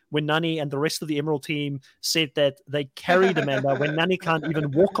laughing when Nani and the rest of the Emerald team said that they carried Amanda when Nani can't even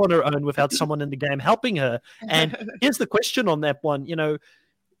walk on her own without someone in the game helping her? And here's the question on that one.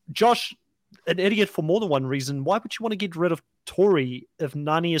 Josh, an idiot for more than one reason. Why would you want to get rid of Tori if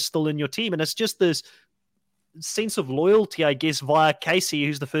Nani is still in your team? And it's just this sense of loyalty, I guess, via Casey,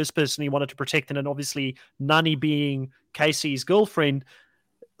 who's the first person he wanted to protect, and then obviously Nani being Casey's girlfriend.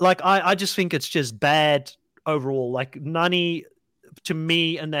 Like, I just think it's just bad overall. Like, Nani, to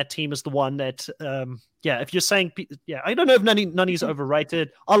me, and that team is the one that Yeah, if you're saying, I don't know if Nani's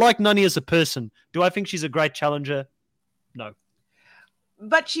overrated. I like Nani as a person. Do I think she's a great challenger? No.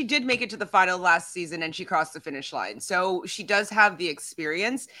 But she did make it to the final last season and she crossed the finish line. So she does have the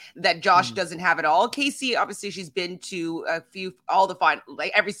experience that Josh doesn't have at all. Casey, obviously, she's been to all the final,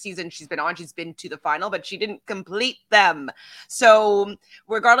 like every season she's been on, she's been to the final, but she didn't complete them. So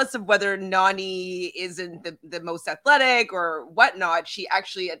regardless of whether Nani isn't the most athletic or whatnot, she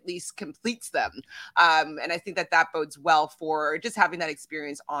actually at least completes them. And I think that bodes well for just having that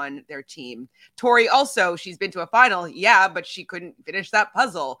experience on their team. Tori also, she's been to a final, but she couldn't finish that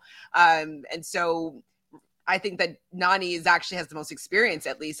puzzle. And so I think that Nani actually has the most experience,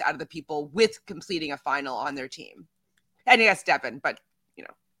 at least out of the people, with completing a final on their team. And I guess Devin, but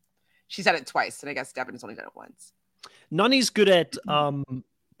she's done it twice, and I guess Devin has only done it once. Nani's good at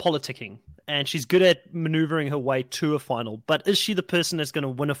politicking, and she's good at maneuvering her way to a final. But is she the person that's going to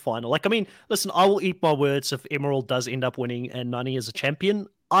win a final? Like, I mean, listen, I will eat my words if Emerald does end up winning and Nani is a champion.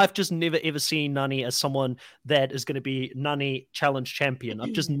 I've just never, ever seen Nani as someone that is going to be Nani challenge champion.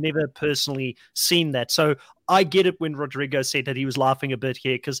 I've just never personally seen that. So I get it when Rodrigo said that he was laughing a bit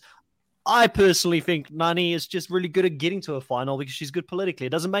here, because I personally think Nani is just really good at getting to a final because she's good politically.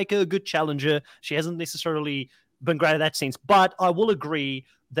 It doesn't make her a good challenger. She hasn't necessarily been great in that sense. But I will agree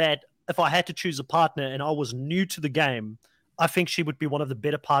that if I had to choose a partner and I was new to the game, I think she would be one of the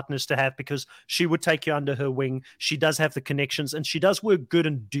better partners to have because she would take you under her wing. She does have the connections and she does work good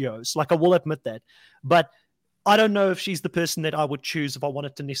in duos. Like, I will admit that. But I don't know if she's the person that I would choose if I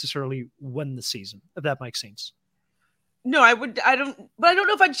wanted to necessarily win the season, if that makes sense. No, I don't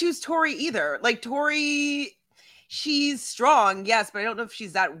know if I'd choose Tori either. Like, Tori, she's strong, yes, but I don't know if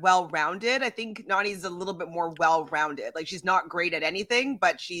she's that well-rounded. I think Nani's a little bit more well-rounded. Like, she's not great at anything,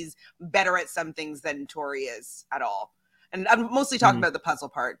 but she's better at some things than Tori is at all. And I'm mostly talking about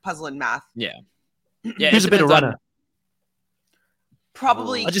the puzzle and math. Yeah. Who's a better runner?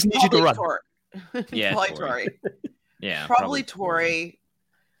 Probably. I just need you to run. Tori. Yeah, probably Tori. Yeah, probably Tori,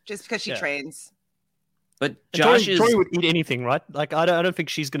 just because she trains. But Josh Tori would eat anything, right? Like, I don't think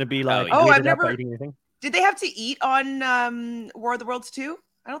she's going to be like, I've never eating anything. Did they have to eat on War of the Worlds too?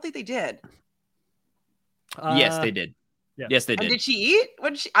 I don't think they did. Yes, they did. Yeah. Yes, they did. Did she eat?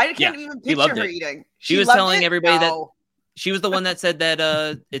 I can't even picture her eating. She was telling everybody that she was the one that said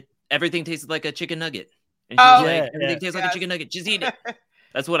that everything tasted like a chicken nugget. And she was like, everything tastes like a chicken nugget. Just eat it.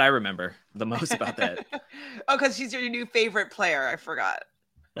 That's what I remember the most about that. Because she's your new favorite player. I forgot.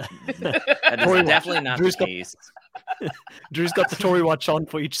 That is definitely not the case. Drew's got the Tori watch on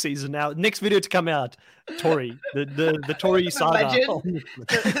for each season now. Next video to come out, Tori, the Tori saga.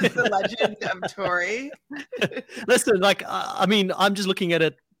 The legend of Tori. Listen, like, I mean, I'm just looking at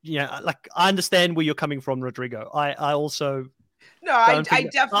it. Yeah, like, I understand where you're coming from, Rodrigo. I also I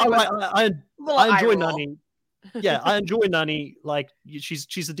definitely I enjoy Nani. Yeah, I enjoy Nani. Like, she's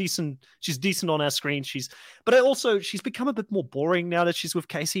decent on our screen. But she's become a bit more boring now that she's with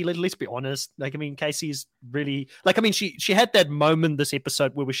Casey. Let's be honest. Like, I mean, Casey's really, like, I mean, she had that moment this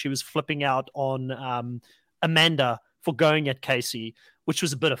episode where she was flipping out on Amanda for going at Casey, which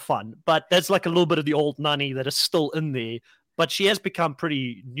was a bit of fun. But there's like a little bit of the old Nani that is still in there. But she has become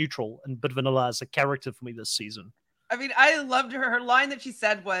pretty neutral and a bit vanilla as a character for me this season. I mean, I loved her. Her line that she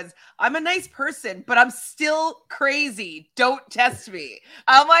said was, "I'm a nice person, but I'm still crazy. Don't test me."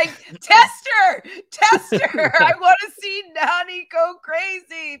 I'm like, test her. I want to see Nani go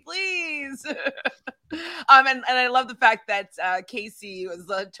crazy, please. And I love the fact that Casey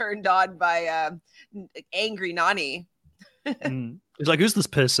was turned on by angry Nani. It's like, who's this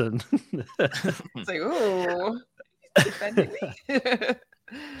person? It's like, ooh, defending me.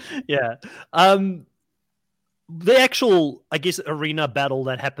 Yeah. The actual, I guess, arena battle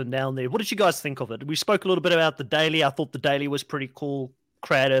that happened down there, what did you guys think of it? We spoke a little bit about the daily. I thought the daily was pretty cool,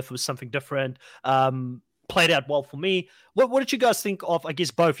 creative, it was something different. Played out well for me. What did you guys think of, I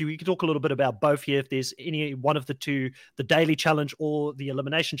guess, both? You can talk a little bit about both here. If there's any one of the two, the daily challenge or the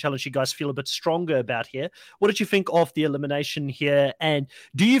elimination challenge, you guys feel a bit stronger about here. What did you think of the elimination here? And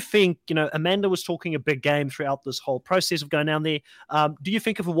do you think, Amanda was talking a big game throughout this whole process of going down there. Do you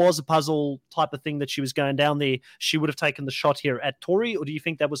think if it was a puzzle type of thing that she was going down there, she would have taken the shot here at Tori? Or do you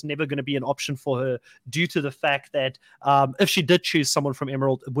think that was never going to be an option for her due to the fact that if she did choose someone from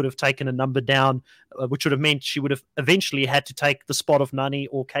Emerald, it would have taken a number down, which would have meant she would have eventually had to take the spot of Nani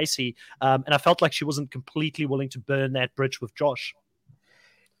or Casey. And I felt like she wasn't completely willing to burn that bridge with Josh.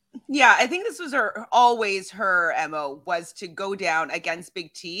 Yeah, I think this was always her MO, was to go down against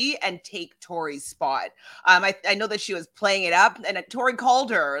Big T and take Tori's spot. I know that she was playing it up, and Tori called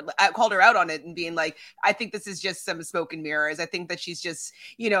her out on it and being like, "I think this is just some smoke and mirrors. I think that she's just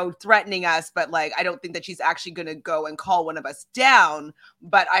threatening us, but like I don't think that she's actually going to go and call one of us down."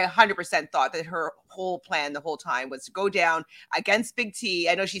 But I 100% thought that her whole plan the whole time was to go down against Big T.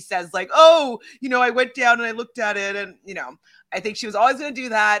 I know she says like, "Oh, I went down and I looked at it, and I think she was always going to do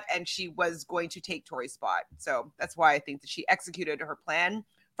that, and she was going to take Tori's spot. So that's why I think that she executed her plan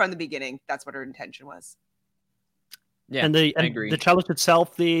from the beginning. That's what her intention was. Yeah, and I agree. The challenge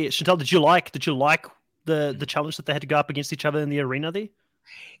itself, Chantel, did you like the challenge that they had to go up against each other in the arena there?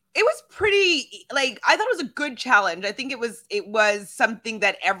 It was pretty, I thought it was a good challenge. I think it was something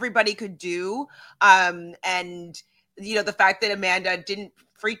that everybody could do. And the fact that Amanda didn't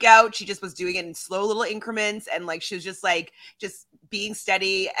freak out, she just was doing it in slow little increments, and she was just being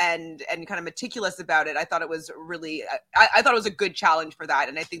steady and kind of meticulous about it. I thought it was really, I thought it was a good challenge for that.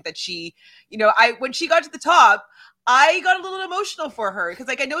 And I think that she, when she got to the top, I got a little emotional for her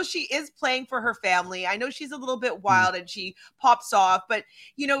because I know she is playing for her family. I know she's a little bit wild and she pops off, but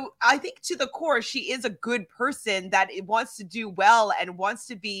I think to the core, she is a good person that wants to do well and wants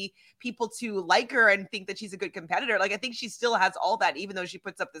to be people to like her and think that she's a good competitor. I think she still has all that, even though she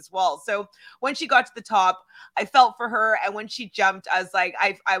puts up this wall. So when she got to the top, I felt for her. And when she jumped, I was like,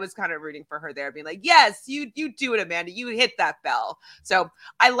 I was kind of rooting for her there, being like, yes, you do it, Amanda, you hit that bell. So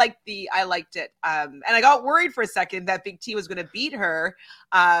I liked it. And I got worried for a second that Big T was going to beat her.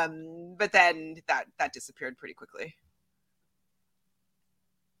 But then that disappeared pretty quickly.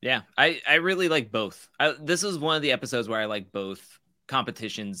 Yeah, I really like both. This is one of the episodes where I like both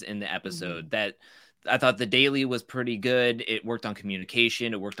competitions in the episode. That I thought the daily was pretty good. It worked on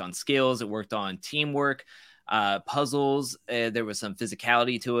communication. It worked on skills. It worked on teamwork, puzzles. There was some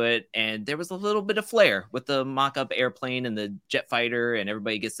physicality to it. And there was a little bit of flair with the mock-up airplane and the jet fighter. And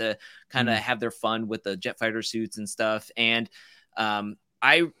everybody gets to kind of have their fun with the jet fighter suits and stuff. And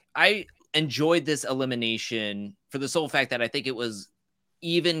I enjoyed this elimination for the sole fact that I think it was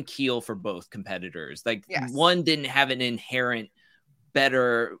even keel for both competitors. One didn't have an inherent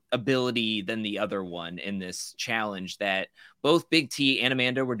better ability than the other one in this challenge. That both Big T and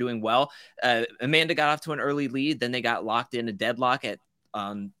Amanda were doing well. Amanda got off to an early lead, then they got locked in a deadlock at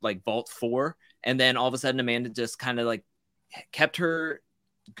vault 4, and then all of a sudden Amanda just kind of kept her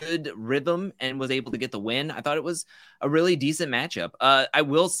good rhythm and was able to get the win. I thought it was a really decent matchup. I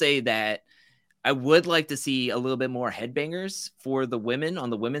will say that I would like to see a little bit more headbangers for the women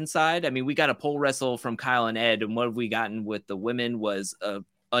on the women's side. I mean, we got a pole wrestle from Kyle and Ed, and what have we gotten with the women was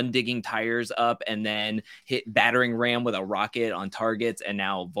undigging tires up and then hit battering ram with a rocket on targets, and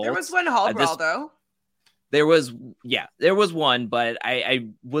now vaults. There was one hall brawl though. There was one, but I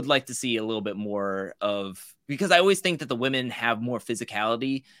would like to see a little bit more of, because I always think that the women have more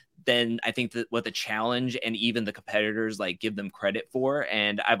physicality than I think that what the challenge and even the competitors give them credit for.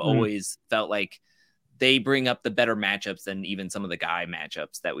 And I've always felt like they bring up the better matchups than even some of the guy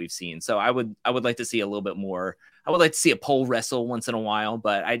matchups that we've seen. So I would like to see a little bit more. I would like to see a pole wrestle once in a while,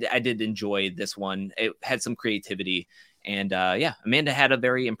 but I did enjoy this one. It had some creativity, and Amanda had a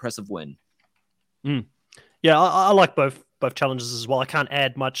very impressive win. Yeah, I like both challenges as well. I can't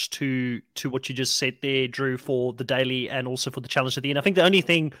add much to what you just said there, Drew, for the daily and also for the challenge at the end. I think the only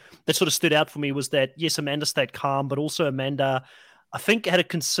thing that sort of stood out for me was that, yes, Amanda stayed calm, but also Amanda, I think, had a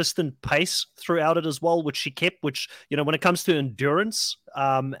consistent pace throughout it as well, which she kept, which, when it comes to endurance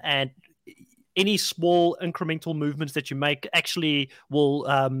and any small incremental movements that you make actually will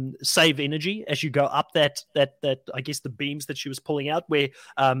save energy as you go up that I guess the beams that she was pulling out, where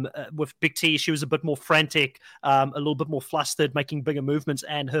with Big T she was a bit more frantic, a little bit more flustered, making bigger movements,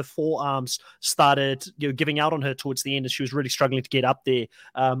 and her forearms started giving out on her towards the end, and she was really struggling to get up there,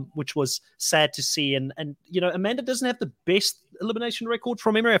 which was sad to see. And Amanda doesn't have the best elimination record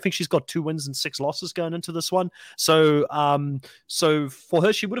from memory. I think she's got 2 wins and 6 losses going into this one. So for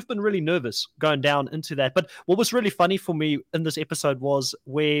her, she would have been really nervous going down into that. But what was really funny for me in this episode was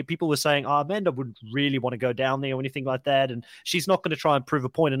where people were saying, Amanda would really want to go down there or anything like that, and she's not going to try and prove a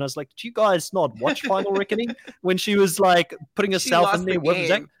point. And I was like, do you guys not watch Final Reckoning? When she was putting herself in there with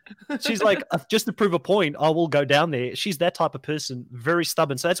Zach? She's like, just to prove a point, I will go down there. She's that type of person, very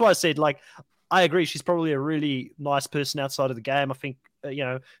stubborn. So that's why I said, I agree. She's probably a really nice person outside of the game. I think,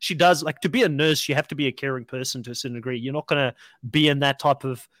 she does, to be a nurse, you have to be a caring person to a certain degree. You're not going to be in that type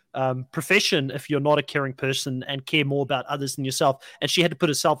of profession if you're not a caring person and care more about others than yourself. And she had to put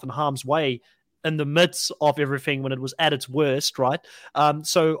herself in harm's way in the midst of everything when it was at its worst, right?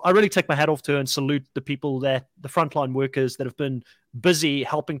 So I really take my hat off to her and salute the people the frontline workers that have been busy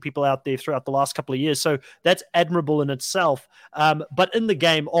helping people out there throughout the last couple of years. So that's admirable in itself. But in the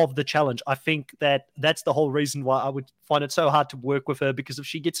game of the challenge, I think that's the whole reason why I would find it so hard to work with her, because if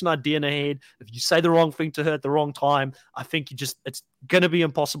she gets an idea in her head, if you say the wrong thing to her at the wrong time, I think it's going to be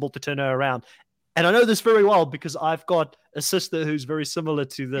impossible to turn her around. And I know this very well because I've got a sister who's very similar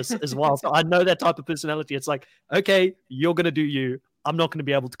to this as well. So I know that type of personality. It's like, okay, you're going to do you. I'm not going to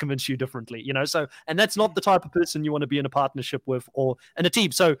be able to convince you differently, So, and that's not the type of person you want to be in a partnership with or in a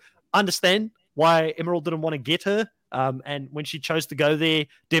team. So I understand why Emerald didn't want to get her. And when she chose to go there,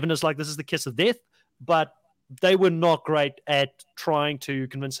 Devin is like, this is the kiss of death. But they were not great at trying to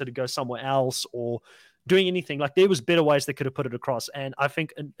convince her to go somewhere else or doing anything. Like, there was better ways they could have put it across. And I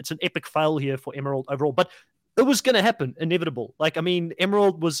think it's an epic fail here for Emerald overall. But it was going to happen, inevitable. Like, I mean,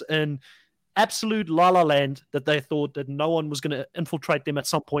 Emerald was in absolute la-la land that they thought that no one was going to infiltrate them at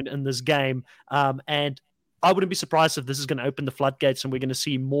some point in this game. And I wouldn't be surprised if this is going to open the floodgates and we're going to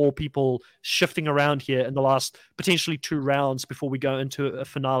see more people shifting around here in the last potentially 2 rounds before we go into a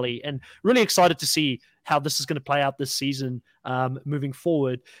finale. And really excited to see how this is going to play out this season moving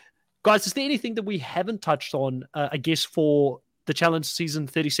forward. Guys, is there anything that we haven't touched on, I guess, for the Challenge Season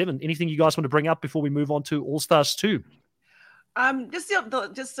 37? Anything you guys want to bring up before we move on to All-Stars 2? Just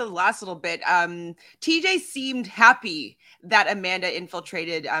the last little bit. TJ seemed happy that Amanda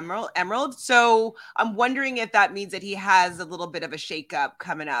infiltrated Emerald. So I'm wondering if that means that he has a little bit of a shakeup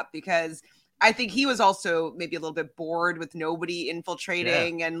coming up, because I think he was also maybe a little bit bored with nobody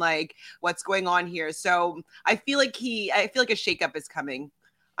infiltrating and like what's going on here. So I feel like a shakeup is coming.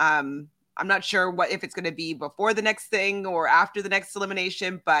 I'm not sure if it's going to be before the next thing or after the next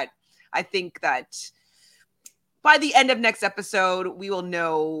elimination, but I think that by the end of next episode, we will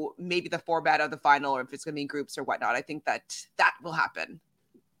know maybe the format of the final, or if it's going to be in groups or whatnot. I think that will happen.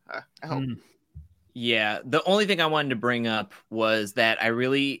 I hope. Yeah. The only thing I wanted to bring up was that I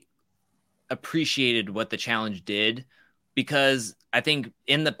really appreciated what the challenge did, because I think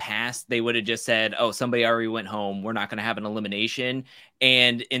in the past they would have just said, oh, somebody already went home, we're not going to have an elimination.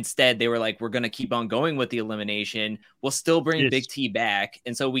 And instead they were like, we're going to keep on going with the elimination. We'll still bring Big T back.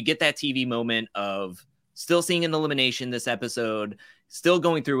 And so we get that TV moment of still seeing an elimination this episode, still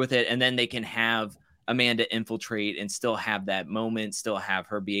going through with it. And then they can have Amanda infiltrate and still have that moment, still have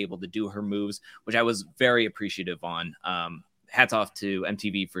her be able to do her moves, which I was very appreciative on. Hats off to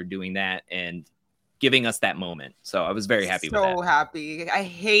MTV for doing that and giving us that moment. So I was very happy with that. So happy. I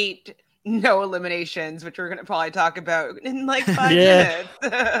hate no eliminations, which we're going to probably talk about in like 5 minutes.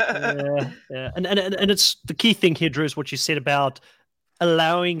 Yeah. And it's the key thing here, Drew, is what you said about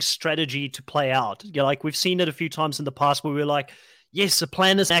allowing strategy to play out. Like we've seen it a few times in the past where we're like, yes, a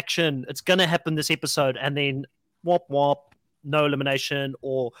plan is action. It's going to happen this episode. And then whop, no elimination,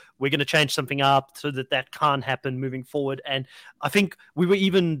 or we're going to change something up so that can't happen moving forward. And I think we were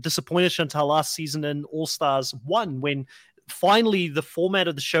even disappointed until last season in All-Stars 1 when finally the format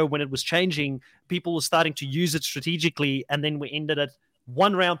of the show, when it was changing, people were starting to use it strategically, and then we ended at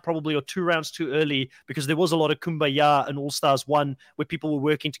 1 round probably or 2 rounds too early, because there was a lot of kumbaya in All-Stars 1 where people were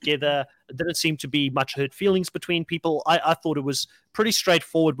working together. It didn't seem to be much hurt feelings between people. I thought it was pretty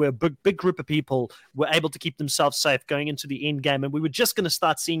straightforward, where a big group of people were able to keep themselves safe going into the end game, and we were just going to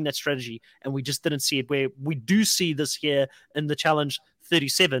start seeing that strategy, and we just didn't see it, where we do see this here in the Challenge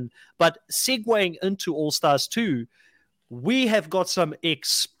 37. But segueing into All-Stars 2, we have got some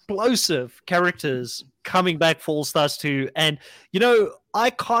explosive characters coming back for All-Stars 2. And, I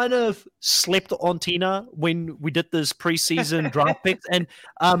kind of slept on Tina when we did this preseason draft picks. And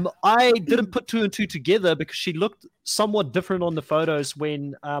I didn't put 2 and 2 together because she looked somewhat different on the photos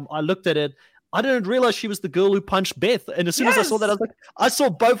when I looked at it. I didn't realize she was the girl who punched Beth. And as soon as I saw that, I was like, I saw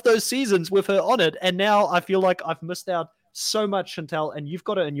both those seasons with her on it. And now I feel like I've missed out so much, Chantel, and you've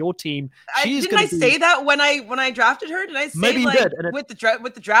got her in your team. Didn't I say that when I drafted her? Did I say maybe like you did, with the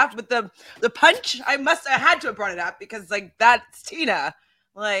draft with the punch? I had to have brought it up because like that's Tina.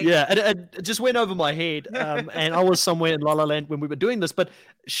 Like yeah, it just went over my head, and I was somewhere in La La Land when we were doing this, but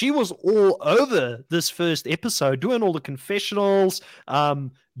she was all over this first episode, doing all the confessionals,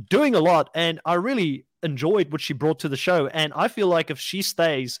 doing a lot, and I really enjoyed what she brought to the show. And I feel like if she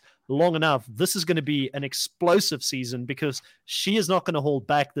stays long enough, this is going to be an explosive season, because she is not going to hold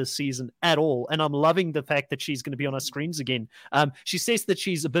back this season at all. And I'm loving the fact that she's going to be on our screens again. She says that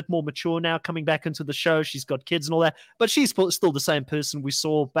she's a bit more mature now coming back into the show. She's got kids and all that, but she's still the same person we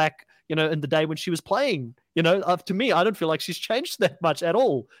saw back, in the day when she was playing. To me, I don't feel like she's changed that much at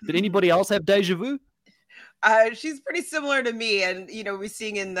all. Did anybody else have deja vu? She's pretty similar to me, and we're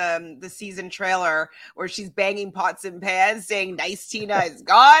seeing in the season trailer where she's banging pots and pans, saying "Nice Tina is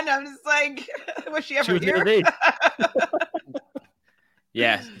gone." I'm just like, was she ever here?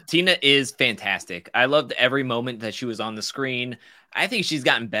 Yeah, Tina is fantastic. I loved every moment that she was on the screen. I think she's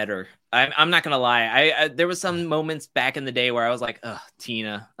gotten better. I'm not gonna lie. I there was some moments back in the day where I was like, "Oh,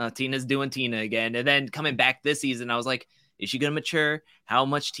 Tina, Tina's doing Tina again." And then coming back this season, I was like, "Is she gonna mature? How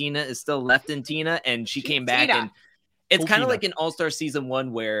much Tina is still left in Tina?" And she came back, and it's kind of like in All-Star season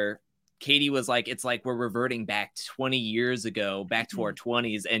 1 where Katie was like, "It's like we're reverting back 20 years ago, back to our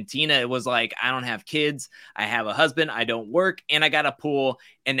 20s." And Tina was like, "I don't have kids. I have a husband. I don't work, and I got a pool.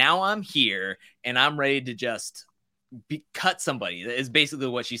 And now I'm here, and I'm ready to just." Cut somebody is basically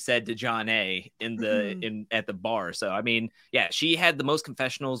what she said to John A at the bar. So I mean, yeah, she had the most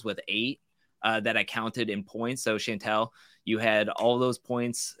confessionals with 8 that I counted in points. So Chantel, you had all those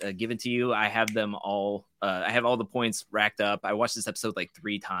points given to you. I have them all. I have all the points racked up. I watched this episode like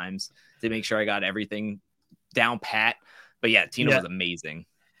 3 times to make sure I got everything down pat. But yeah, Tina was amazing.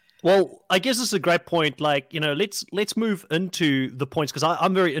 Well, I guess it's a great point. Like, let's move into the points, because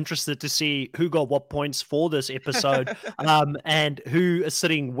I'm very interested to see who got what points for this episode and who is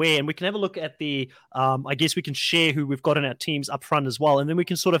sitting where. And we can have a look at I guess we can share who we've got in our teams up front as well. And then we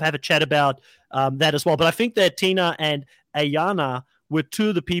can sort of have a chat about that as well. But I think that Tina and Ayanna were 2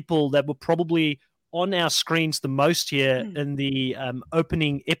 of the people that were probably on our screens the most here in the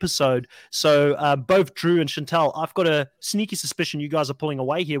opening episode. So both Drew and Chantel, I've got a sneaky suspicion you guys are pulling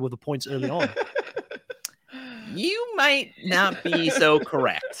away here with the points early on. You might not be so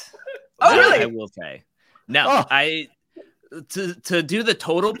correct. Oh, really? I will say. No, to do the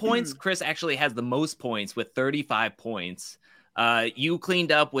total points, Chris actually has the most points with 35 points. You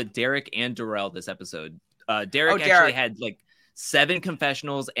cleaned up with Derek and Darrell this episode. Derek actually had like 7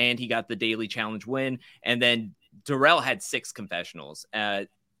 confessionals, and he got the daily challenge win. And then Darrell had 6 confessionals.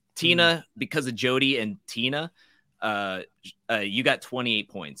 Tina, because of Jody and Tina, you got 28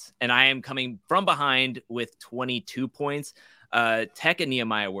 points. And I am coming from behind with 22 points. Tech and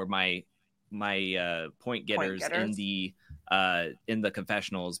Nehemiah were my point getters in the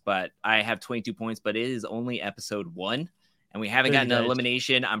confessionals, but I have 22 points. But it is only episode 1, and we haven't gotten an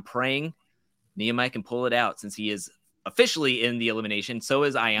elimination. I'm praying Nehemiah can pull it out since he is officially in the elimination. So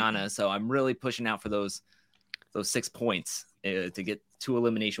is Ayanna. So I'm really pushing out for those 6 points to get 2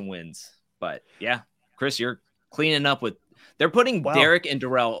 elimination wins. But yeah, Chris, you're cleaning up with. They're putting Derek and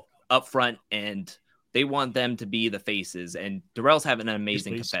Darrell up front, and they want them to be the faces. And Darrell's having an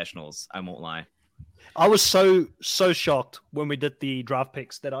amazing confessionals. I won't lie. I was so shocked when we did the draft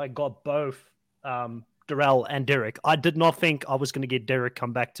picks that I got both Darrell and Derek. I did not think I was going to get Derek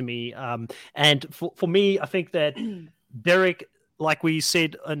come back to me. And for me, I think that Derek, like we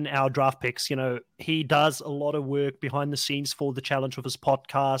said in our draft picks, he does a lot of work behind the scenes for the challenge with his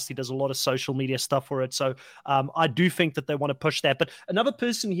podcast. He does a lot of social media stuff for it. So I do think that they want to push that. But another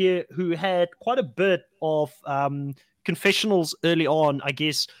person here who had quite a bit of confessionals early on, I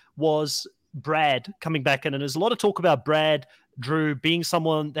guess, was Brad coming back in. And there's a lot of talk about Brad, Drew, being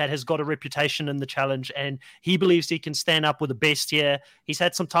someone that has got a reputation in the challenge, and he believes he can stand up with the best here. He's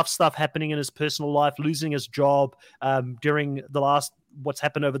had some tough stuff happening in his personal life, losing his job during what's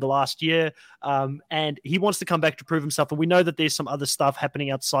happened over the last year, and he wants to come back to prove himself. And we know that there's some other stuff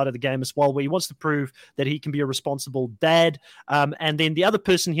happening outside of the game as well, where he wants to prove that he can be a responsible dad. And then the other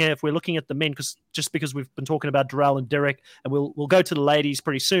person here, if we're looking at the men, because we've been talking about Darrell and Derek, and we'll go to the ladies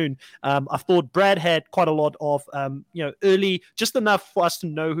pretty soon. I thought Brad had quite a lot of early, just enough for us to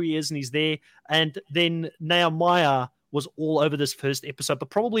know who he is and he's there. And then Nehemiah was all over this first episode, but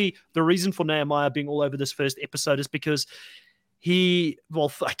probably the reason for Nehemiah being all over this first episode is because I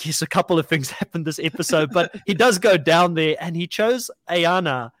guess a couple of things happened this episode, but he does go down there, and he chose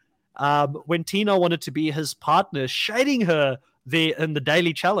Ayanna when Tina wanted to be his partner, shading her there in the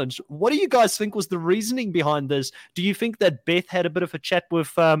daily challenge. What do you guys think was the reasoning behind this? Do you think that Beth had a bit of a chat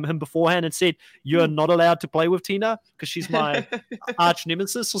with him beforehand and said, "You're not allowed to play with Tina because she's my arch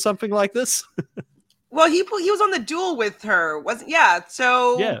nemesis," or something like this? Well, he was on the duel with her, wasn't?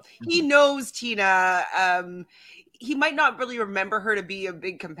 So he knows Tina. He might not really remember her to be a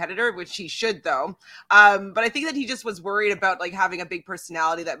big competitor, which he should, though. But I think that he just was worried about like having a big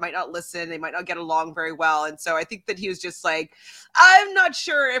personality that might not listen. They might not get along very well. And so I think that he was just like, I'm not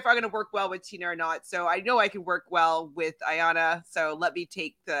sure if I'm going to work well with Tina or not. So I know I can work well with Ayanna. So let me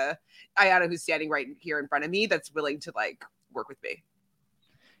take the Ayanna who's standing right here in front of me that's willing to like work with me.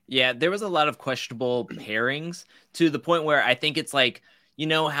 Yeah, there was a lot of questionable pairings to the point where I think it's like, you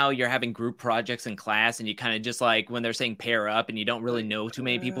know how you're having group projects in class and you kind of just like when they're saying pair up and you don't really know too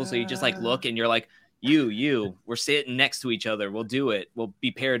many people. So you just like look and you're like, we're sitting next to each other. We'll do it. We'll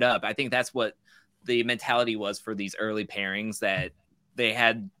be paired up. I think that's what the mentality was for these early pairings, that they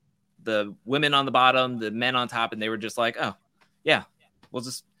had the women on the bottom, the men on top, and they were just like, oh yeah, we'll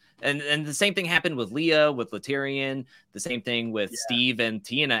just, and the same thing happened with Leah, with Laterian, the same thing with Steve and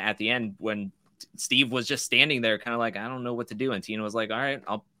Tina at the end, when Steve was just standing there kind of like, I don't know what to do. And Tina was like, all right,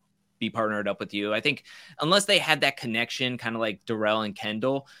 I'll be partnered up with you. I think unless they had that connection, kind of like Darrell and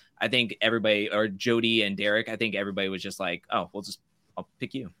Kendall, I think everybody, or Jody and Derek, I think everybody was just like, oh, I'll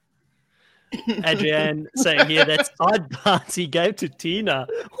pick you. Adrienne saying here that side glance he gave to Tina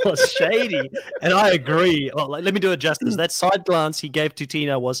was shady, and I agree. Oh, let me do it justice. That side glance he gave to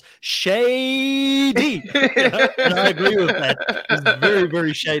Tina was shady, and I agree with that. It was very,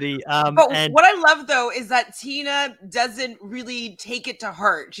 very shady. But what I love though is that Tina doesn't really take it to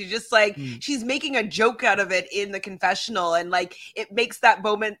heart. She's just like she's making a joke out of it in the confessional, and like it makes that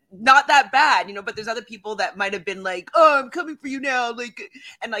moment not that bad, you know. But there's other people that might have been like, "Oh, I'm coming for you now," like,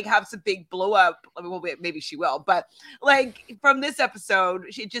 and like have some big blow up. I mean, well, maybe she will, but like from this episode,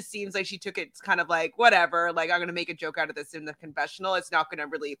 it just seems like she took it kind of like whatever. Like I'm gonna make a joke out of this in the confessional. It's not gonna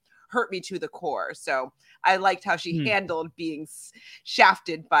really hurt me to the core. So I liked how she handled being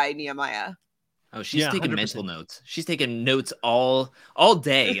shafted by Nehemiah. Oh, she's taking 100%. mental notes. She's taking notes all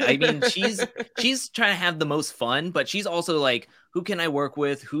day. I mean, she's trying to have the most fun, but she's also like, who can I work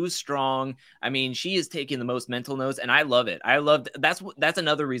with? Who's strong? I mean, she is taking the most mental notes, and I love it. That's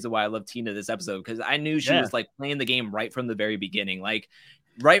another reason why I love Tina this episode, because I knew she was like playing the game right from the very beginning. Like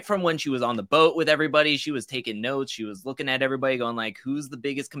right from when she was on the boat with everybody, she was taking notes. She was looking at everybody going like, who's the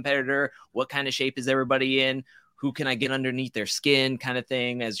biggest competitor? What kind of shape is everybody in? Who can I get underneath their skin kind of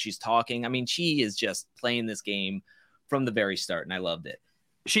thing as she's talking. I mean, she is just playing this game from the very start, and I loved it.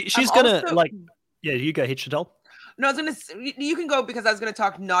 She's gonna like, yeah, you go ahead, Chantel. No, I was gonna. You can go, because I was gonna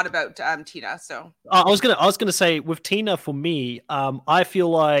talk not about Tina. So I was gonna say with Tina, for me, I feel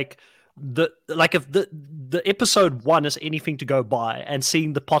like if the episode 1 is anything to go by, and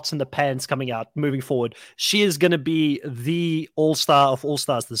seeing the pots and the pans coming out moving forward, she is going to be the all-star of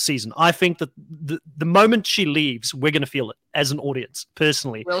all-stars this season. I think that the moment she leaves, we're going to feel it as an audience,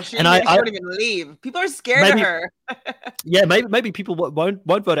 personally. Well, she won't even leave. People are scared of her. Yeah, maybe people won't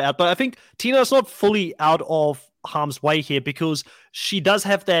vote her out, but I think Tina's not fully out of harm's way here, because she does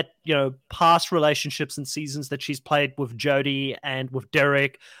have that, you know, past relationships and seasons that she's played with Jody and with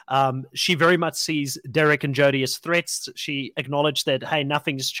Derek. She very much sees Derek and Jody as threats. She acknowledged that, hey,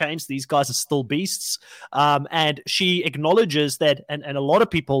 nothing's changed. These guys are still beasts. And she acknowledges that, and a lot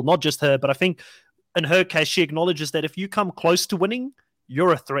of people, not just her, but I think in her case, she acknowledges that if you come close to winning,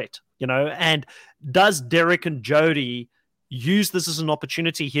 you're a threat, you know. And does Derek and Jody use this as an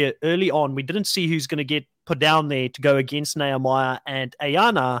opportunity here early on? We didn't see who's going to get put down there to go against Nehemiah and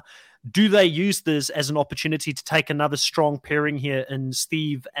Ayana. Do they use this as an opportunity to take another strong pairing here in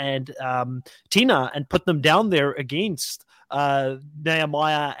Steve and Tina and put them down there against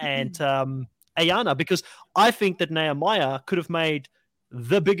Nehemiah and Ayana? Because I think that Nehemiah could have made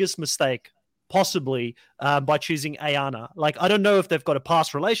the biggest mistake possibly by choosing Ayana. Like, I don't know if they've got a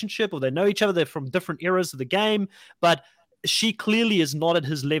past relationship or they know each other. They're from different eras of the game, but she clearly is not at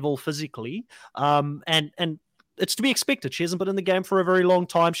his level physically. And it's to be expected. She hasn't been in the game for a very long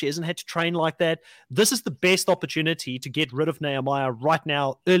time. She hasn't had to train like that. This is the best opportunity to get rid of Nehemiah right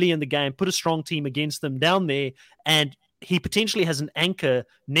now, early in the game, put a strong team against them down there, and he potentially has an anchor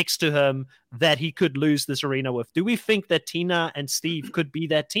next to him that he could lose this arena with. Do we think that Tina and Steve could be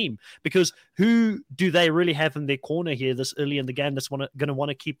that team? Because who do they really have in their corner here this early in the game that's going to want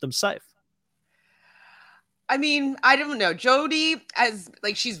to keep them safe? I mean, I don't know. Jody,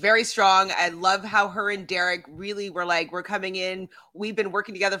 she's very strong. I love how her and Derek really were like, we're coming in. We've been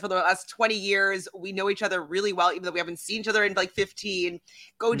working together for the last 20 years. We know each other really well, even though we haven't seen each other in like 15.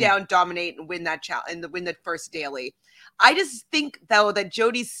 Go down, dominate, and win that challenge and win that first daily. I just think, though, that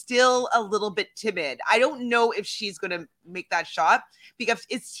Jody's still a little bit timid. I don't know if she's going to make that shot, because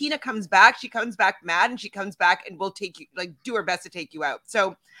if Tina comes back, she comes back mad, and she comes back and will take you, like, do her best to take you out.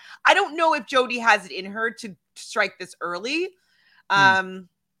 So I don't know if Jody has it in her to strike this early.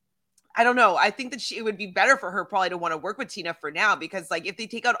 I don't know. I think that it would be better for her probably to want to work with Tina for now, because like if they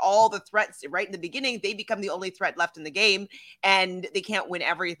take out all the threats right in the beginning, they become the only threat left in the game and they can't win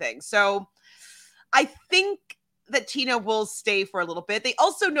everything. So I think that Tina will stay for a little bit. They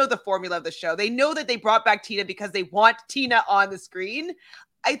also know the formula of the show. They know that they brought back Tina because they want Tina on the screen.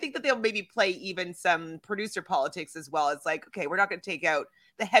 I think that they'll maybe play even some producer politics as well. It's like, okay, we're not going to take out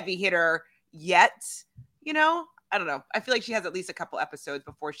the heavy hitter yet. You know, I don't know. I feel like she has at least a couple episodes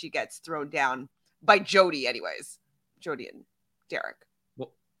before she gets thrown down by Jody anyways. Jody and Derek.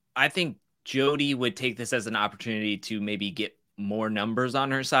 Well, I think Jody would take this as an opportunity to maybe get more numbers on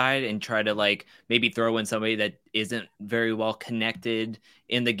her side and try to like maybe throw in somebody that isn't very well connected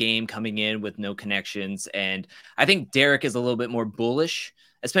in the game coming in with no connections. And I think Derek is a little bit more bullish,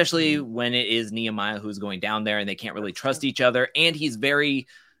 especially when it is Nehemiah who's going down there and they can't really trust each other. And he's very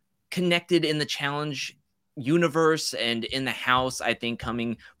connected in the challenge universe and in the house. I think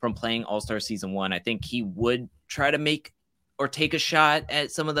coming from playing All-Star Season 1, I think he would try to make or take a shot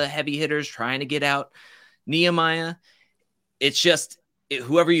at some of the heavy hitters trying to get out Nehemiah. It's just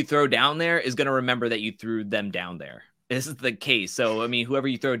whoever you throw down there is going to remember that you threw them down there. This is the case. So, I mean, whoever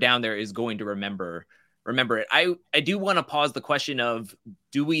you throw down there is going to remember it. I do want to pause the question of,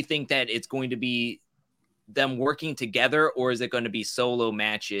 do we think that it's going to be them working together, or is it going to be solo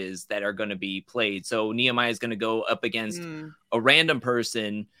matches that are going to be played? So Nehemiah is going to go up against a random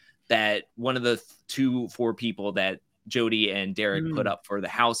person that one of the 4 people that Jody and Derek put up for the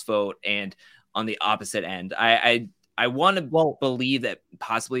house vote, and on the opposite end. I want to believe that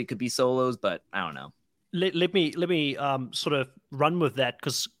possibly it could be solos, but I don't know. Let me sort of run with that,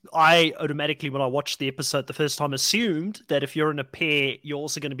 because I automatically, when I watched the episode the first time, assumed that if you're in a pair, you're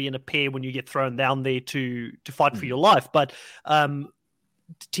also going to be in a pair when you get thrown down there to fight for your life. But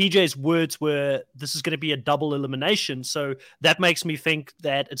TJ's words were, this is going to be a double elimination. So that makes me think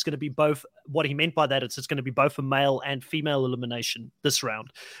that it's going to be both. What he meant by that is it's going to be both a male and female elimination this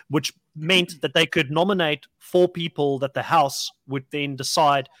round, which meant that they could nominate 4 people that the house would then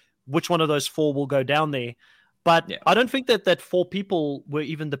decide which one of those 4 will go down there. But I don't think that 4 people were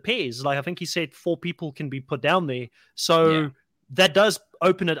even the pairs. Like, I think he said 4 people can be put down there. So that does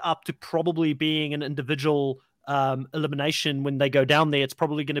open it up to probably being an individual elimination when they go down there. It's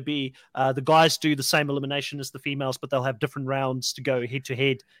probably going to be the guys do the same elimination as the females, but they'll have different rounds to go head to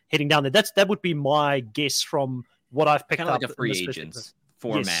head heading down there. That would be my guess from what I've picked up. Kind of like a free agents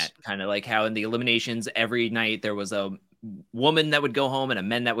format, kind of like how in the eliminations every night there was a woman that would go home and a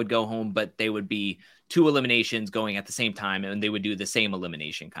men that would go home, but they would be 2 eliminations going at the same time, and they would do the same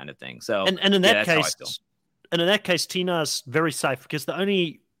elimination kind of thing. So and in that case, Tina's very safe, because the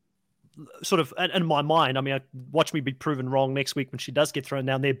only sort of, in my mind, I mean, watch me be proven wrong next week when she does get thrown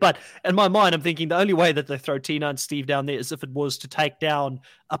down there, but in my mind, I'm thinking the only way that they throw Tina and Steve down there is if it was to take down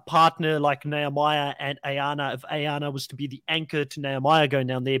a partner like Nehemiah and Ayana, if Ayana was to be the anchor to Nehemiah going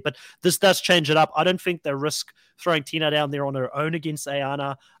down there. But this does change it up. I don't think they risk throwing Tina down there on her own against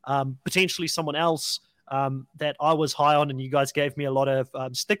Ayana. Potentially someone else that I was high on and you guys gave me a lot of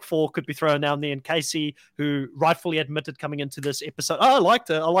stick for could be thrown down there. And Casey, who rightfully admitted coming into this episode, I liked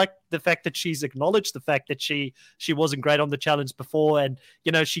her. I like the fact that she's acknowledged the fact that she wasn't great on the challenge before. And,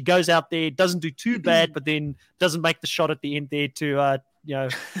 you know, she goes out there, doesn't do too bad, but then doesn't make the shot at the end there to,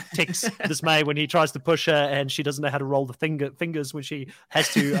 text dismay when he tries to push her and she doesn't know how to roll the fingers when she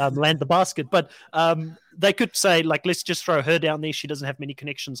has to land the basket. But they could say, like, let's just throw her down there. She doesn't have many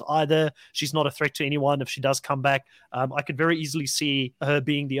connections either. She's not a threat to anyone if she does come back. I could very easily see her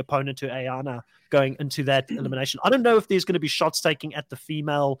being the opponent to Ayana going into that elimination. I don't know if there's going to be shots taking at the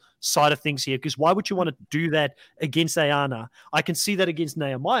female side of things here, because why would you want to do that against Ayana? I can see that against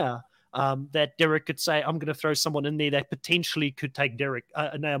Nehemiah. That Derek could say, I'm going to throw someone in there that potentially could take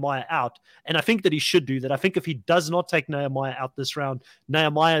Nehemiah out. And I think that he should do that. I think if he does not take Nehemiah out this round,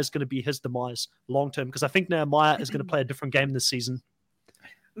 Nehemiah is going to be his demise long-term, because I think Nehemiah is going to play a different game this season.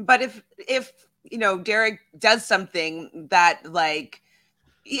 But if Derek does something that, like,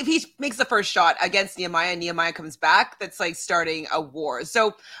 if he makes the first shot against Nehemiah and Nehemiah comes back, that's like starting a war.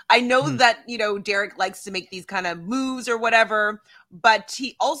 So I know that, Derek likes to make these kind of moves or whatever, but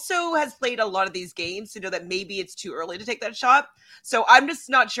he also has played a lot of these games to know that maybe it's too early to take that shot. So I'm just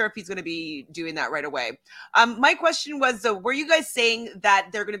not sure if he's going to be doing that right away. My question was, though, were you guys saying that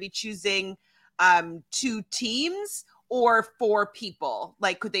they're going to be choosing 2 teams or 4 people?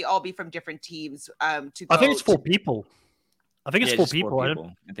 Like, could they all be from different teams to go? I think it's 4 people. I think it's 4 people. 4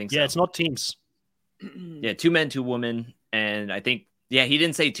 people. I think so. Yeah, it's not teams. Yeah, 2 men, 2 women. And I think, he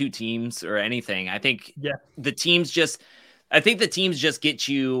didn't say 2 teams or anything. I think the teams just get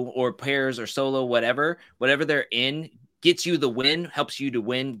you, or pairs or solo, whatever they're in, gets you the win, helps you to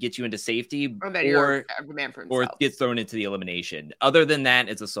win, gets you into safety, or man for himself, or gets thrown into the elimination. Other than that,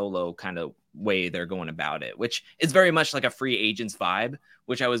 it's a solo kind of way they're going about it, which is very much like a free agents vibe,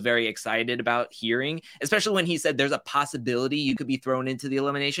 which I was very excited about hearing, especially when he said there's a possibility you could be thrown into the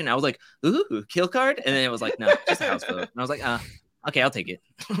elimination. I was like, ooh, kill card? And then it was like, no, just a house vote. And I was like, okay, I'll take it.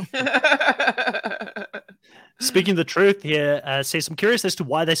 Speaking the truth here, says I'm curious as to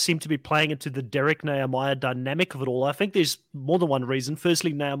why they seem to be playing into the Derek Nehemiah dynamic of it all. I think there's more than one reason.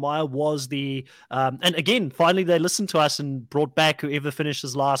 Firstly, Nehemiah was and again, finally they listened to us and brought back whoever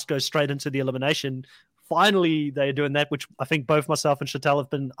finishes last goes straight into the elimination. Finally, they're doing that, which I think both myself and Chantel have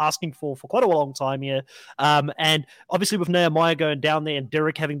been asking for quite a long time here. And obviously with Nehemiah going down there and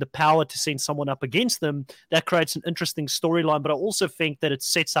Derek having the power to send someone up against them, that creates an interesting storyline. But I also think that it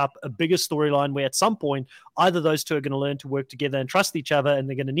sets up a bigger storyline where at some point, either those two are going to learn to work together and trust each other and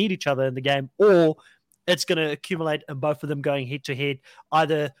they're going to need each other in the game, or it's going to accumulate and both of them going head to head,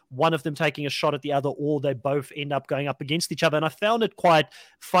 either one of them taking a shot at the other or they both end up going up against each other. And I found it quite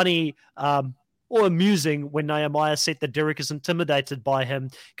funny or amusing when Nehemiah said that Derek is intimidated by him,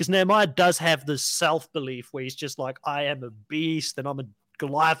 because Nehemiah does have this self-belief where he's just like, I am a beast and I'm a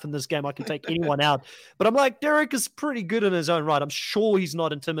Goliath in this game. I can take anyone out. But I'm like, Derek is pretty good in his own right. I'm sure he's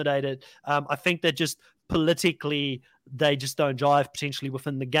not intimidated. I think that just politically, they just don't jive potentially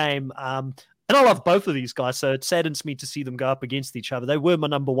within the game. And I love both of these guys, so it saddens me to see them go up against each other. They were my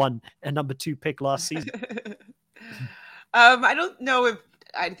number 1 and number 2 pick last season. I don't know if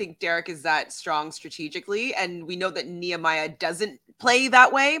I think Derek is that strong strategically, and we know that Nehemiah doesn't play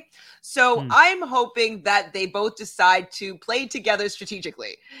that way. So I'm hoping that they both decide to play together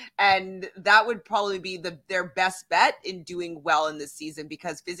strategically, and that would probably be their best bet in doing well in this season,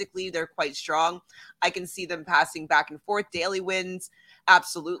 because physically they're quite strong. I can see them passing back and forth, daily wins,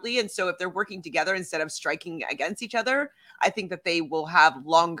 absolutely. And so if they're working together instead of striking against each other, I think that they will have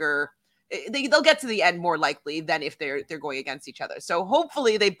longer. They'll get to the end more likely than if they're going against each other. So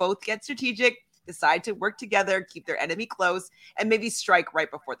hopefully they both get strategic, decide to work together, keep their enemy close, and maybe strike right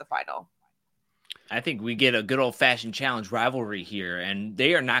before the final. I think we get a good old-fashioned challenge rivalry here, and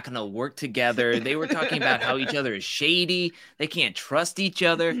they are not going to work together. They were talking about how each other is shady. They can't trust each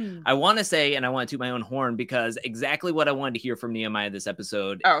other. I want to say, and I want to toot my own horn, because exactly what I wanted to hear from Nehemiah this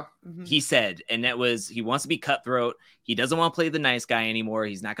episode, he said, and that was he wants to be cutthroat. He doesn't want to play the nice guy anymore.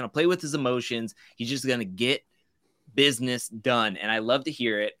 He's not going to play with his emotions. He's just going to get business done, and I love to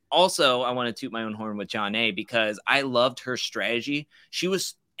hear it. Also, I want to toot my own horn with Jonna, because I loved her strategy. She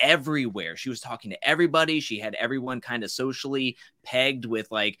was everywhere. She was talking to everybody. She had everyone kind of socially pegged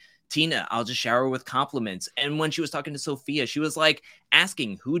with like, Tina, I'll just shower with compliments. And when she was talking to Sophia, she was like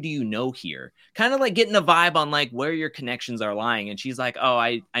asking, who do you know here? Kind of like getting a vibe on like where your connections are lying. And she's like, oh,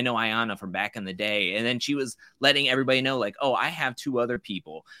 I know Ayanna from back in the day. And then she was letting everybody know like, oh, I have 2 other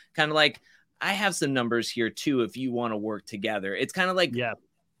people. Kind of like, I have some numbers here too if you want to work together. It's kind of like, yeah,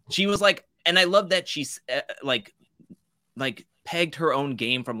 she was like, and I love that she's like pegged her own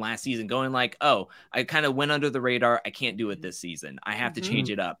game from last season, going like, oh, I kind of went under the radar. I can't do it this season. I have to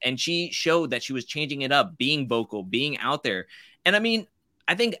change it up. And she showed that she was changing it up, being vocal, being out there. And I mean,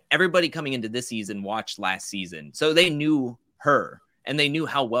 I think everybody coming into this season watched last season. So they knew her and they knew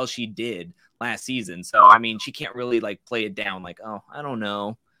how well she did last season. So, I mean, she can't really like play it down like, oh, I don't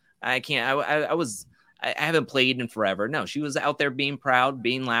know. I can't. I haven't played in forever. No, she was out there being proud,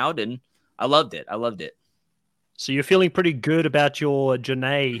 being loud, and I loved it. So you're feeling pretty good about your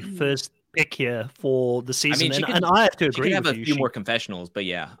Jonna first pick here for the season, and I have to agree. She have a few more confessionals, but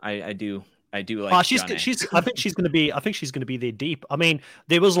yeah, I do like. I think she's going to be there deep. I mean,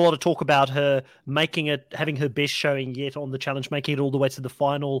 there was a lot of talk about her having her best showing yet on the challenge, making it all the way to the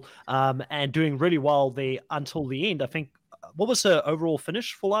final, and doing really well there until the end. I think. What was her overall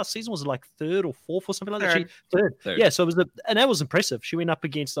finish for last season? Was it like 3rd or 4th or something like that? Third. Yeah, so it was and that was impressive. She went up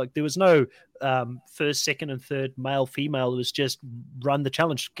against there was no 1st, 2nd, and 3rd male, female. It was just run the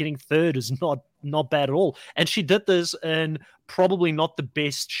challenge. Getting 3rd is not bad at all. And she did this in probably not the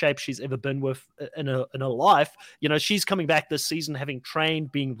best shape she's ever been with in her life. You know, she's coming back this season, having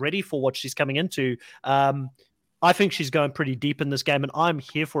trained, being ready for what she's coming into. I think she's going pretty deep in this game, and I'm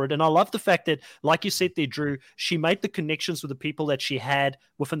here for it. And I love the fact that, like you said there, Drew, she made the connections with the people that she had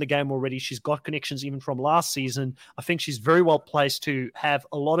within the game already. She's got connections even from last season. I think she's very well placed to have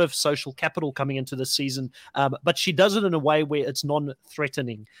a lot of social capital coming into this season, but she does it in a way where it's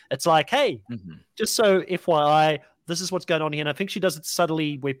non-threatening. It's like, hey, just so FYI, this is what's going on here. And I think she does it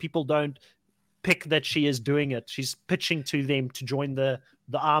subtly where people don't pick that she is doing it. She's pitching to them to join the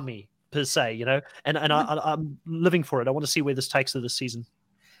army, per se, you know, and I'm living for it. I want to see where this takes her this season.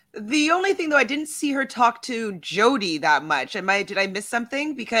 The only thing, though, I didn't see her talk to Jody that much. Did I miss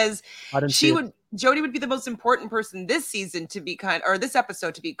something? Because Jody would be the most important person this season to be this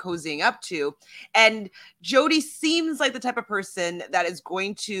episode to be cozying up to. And Jody seems like the type of person that is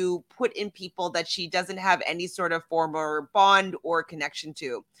going to put in people that she doesn't have any sort of former bond or connection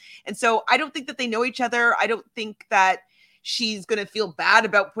to. And so I don't think that they know each other. I don't think that she's gonna feel bad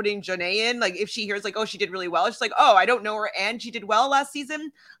about putting Janae in. Like if she hears like, oh, she did really well, she's like, oh, I don't know her and she did well last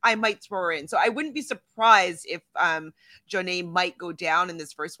season, I might throw her in. So I wouldn't be surprised if Janae might go down in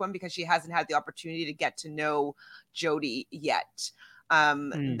this first one because she hasn't had the opportunity to get to know Jody yet.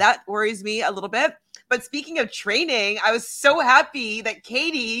 That worries me a little bit. But speaking of training, I was so happy that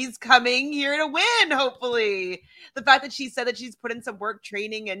Katie's coming here to win, hopefully. The fact that she said that she's put in some work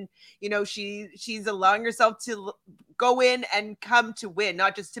training and, you know, she's allowing herself to go in and come to win,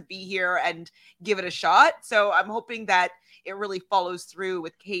 not just to be here and give it a shot. So I'm hoping that it really follows through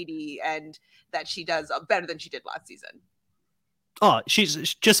with Katie and that she does better than she did last season. Oh, she's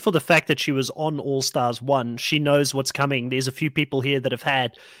just for the fact that she was on All Stars 1. She knows what's coming. There's a few people here that have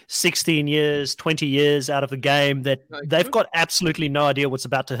had 16 years, 20 years out of the game that they've got absolutely no idea what's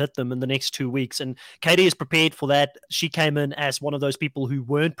about to hit them in the next 2 weeks. And Katie is prepared for that. She came in as one of those people who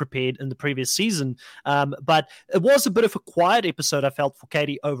weren't prepared in the previous season. But it was a bit of a quiet episode, I felt, for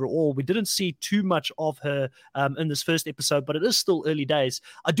Katie overall. We didn't see too much of her in this first episode, but it is still early days.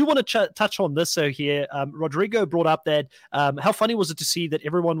 I do want to touch on this here. Rodrigo brought up that how funny was it to see that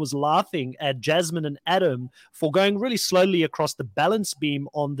everyone was laughing at Jasmine and Adam for going really slowly across the balance beam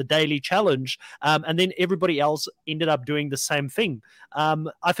on the daily challenge, and then everybody else ended up doing the same thing.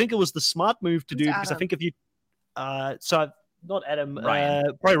 I think it was the smart move to do because I think if you not Adam,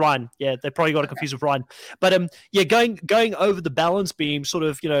 probably Ryan. Yeah, they probably got it confused with Ryan. But going over the balance beam, sort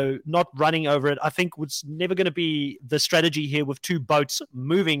of, not running over it, I think was never going to be the strategy here with two boats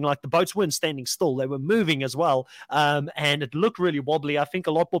moving. Like the boats weren't standing still; they were moving as well, and it looked really wobbly. I think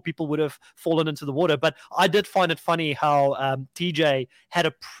a lot more people would have fallen into the water. But I did find it funny how TJ had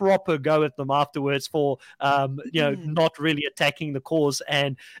a proper go at them afterwards for not really attacking the cause,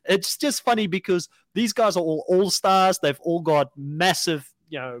 and it's just funny because these guys are all stars. They've all got massive,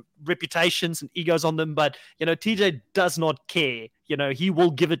 reputations and egos on them. But, TJ does not care. He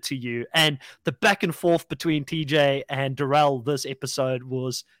will give it to you. And the back and forth between TJ and Darrell this episode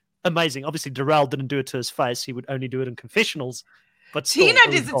was amazing. Obviously, Darrell didn't do it to his face. He would only do it in confessionals. But still, Tina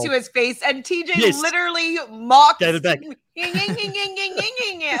does it to his face, and TJ literally mocks David Beck.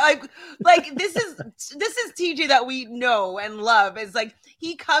 like this is TJ that we know and love. Is like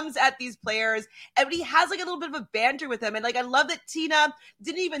he comes at these players and he has like a little bit of a banter with them, and like I love that Tina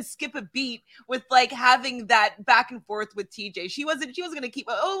didn't even skip a beat with like having that back and forth with TJ. She wasn't gonna keep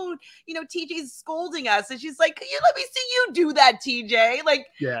TJ's scolding us, and she's like, "Can you let me see you do that, TJ?" Like,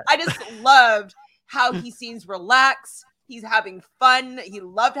 I just loved how he seems relaxed. He's having fun. He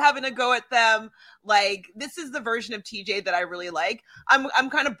loved having a go at them. Like, this is the version of TJ that I really like. I'm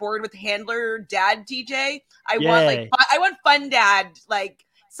kind of bored with handler dad TJ. I want fun dad, like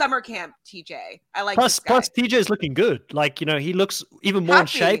summer camp TJ. I like plus TJ is looking good. Like, he looks even more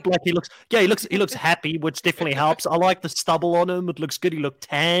happy. In shape. Like he looks happy, which definitely helps. I like the stubble on him. It looks good. He looked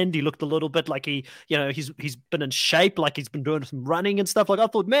tanned. He looked a little bit like he's been in shape, like he's been doing some running and stuff. Like I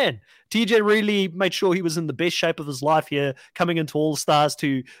thought, man, TJ really made sure he was in the best shape of his life here, coming into All Stars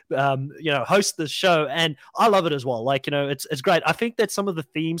to host this show. And I love it as well. Like, it's great. I think that some of the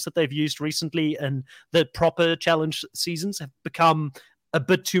themes that they've used recently in the proper challenge seasons have become a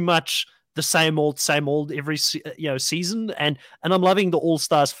bit too much the same old every season, and I'm loving the All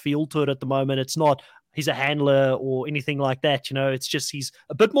Stars feel to it at the moment. It's not he's a handler or anything like that, it's just he's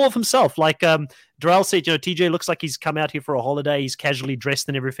a bit more of himself. Like Darrell said, TJ looks like he's come out here for a holiday. He's casually dressed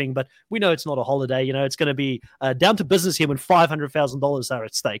and everything, but we know it's not a holiday. It's going to be down to business here when $500,000 are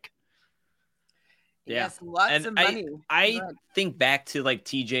at stake. Yeah, yes, lots of money. I think back to like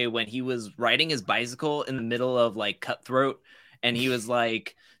TJ when he was riding his bicycle in the middle of like Cutthroat. And he was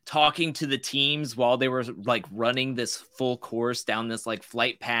like talking to the teams while they were like running this full course down this like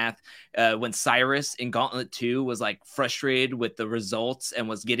flight path. When Cyrus in Gauntlet 2 was like frustrated with the results and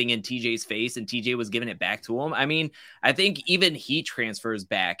was getting in TJ's face, and TJ was giving it back to him. I mean, I think even he transfers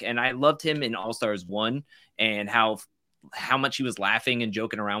back, and I loved him in All Stars 1 and how much he was laughing and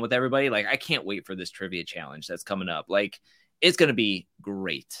joking around with everybody. Like, I can't wait for this trivia challenge that's coming up. Like, it's going to be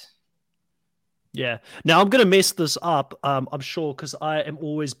great. Yeah. Now I'm going to mess this up, I'm sure, because I am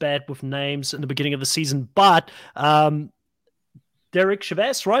always bad with names in the beginning of the season. But Derek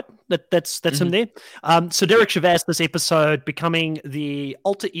Shavas, right? That's him there. So Derek Shavas, this episode, becoming the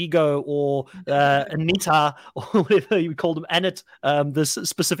alter ego or Anita, or whatever you called him, Annette, this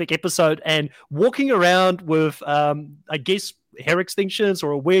specific episode, and walking around with, I guess, hair extensions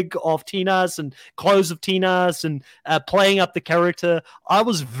or a wig of Tina's and clothes of Tina's and playing up the character. I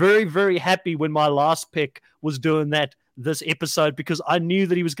was very, very happy when my last pick was doing that this episode because I knew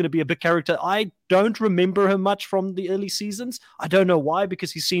that he was going to be a big character. I don't remember him much from the early seasons. I don't know why,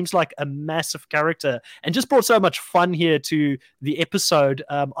 because he seems like a massive character and just brought so much fun here to the episode.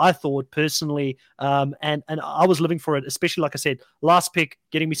 I thought personally, and I was living for it, especially like I said, last pick,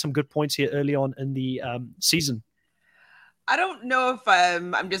 getting me some good points here early on in the season. I don't know if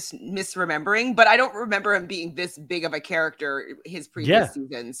I'm just misremembering, but I don't remember him being this big of a character his previous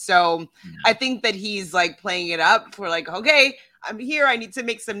season. So I think that he's like playing it up for like, okay, I'm here. I need to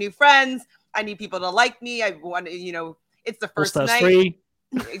make some new friends. I need people to like me. I want to, it's the first night. 3.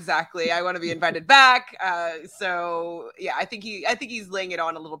 Exactly. I want to be invited back. So yeah, I think he's laying it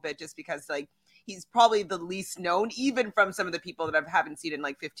on a little bit just because like he's probably the least known, even from some of the people that I haven't seen in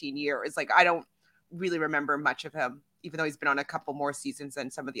like 15 years. Like I don't really remember much of him, even though he's been on a couple more seasons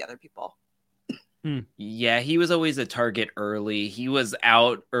than some of the other people. Yeah, he was always a target early. He was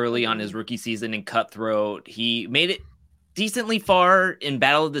out early on his rookie season in Cutthroat. He made it decently far in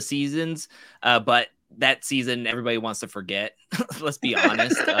Battle of the Seasons, but that season everybody wants to forget. Let's be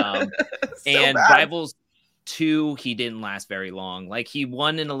honest. And bad. Rivals 2, he didn't last very long. Like he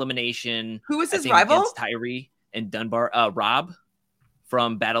won an elimination. Who was his rival? Against Tyree and Dunbar. Rob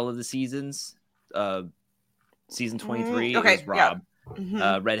from Battle of the Seasons. Season 23 is Rob.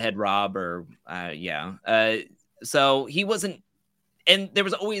 Yeah. Redhead Rob, or so he wasn't, and there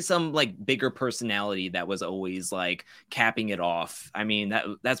was always some like bigger personality that was always like capping it off. I mean,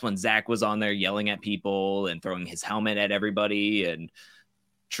 that's when Zach was on there yelling at people and throwing his helmet at everybody, and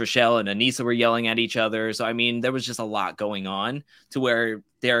Trishelle and Anissa were yelling at each other. So I mean, there was just a lot going on to where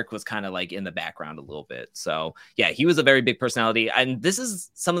Derek was kind of like in the background a little bit. So yeah, he was a very big personality, and this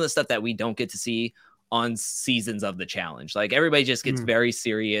is some of the stuff that we don't get to see on seasons of the challenge. Like everybody just gets very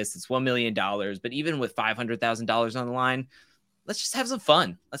serious. It's $1 million, but even with $500,000 on the line, let's just have some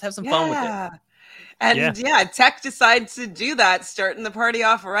fun. Let's have some fun with it. And Tech decides to do that, starting the party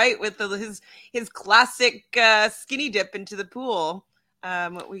off right with his classic skinny dip into the pool.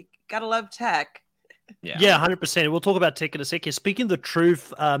 We gotta love Tech. Yeah, 100%. We'll talk about Tech in a second. Speaking the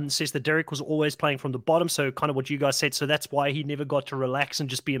truth, says that Derek was always playing from the bottom, so kind of what you guys said. So that's why he never got to relax and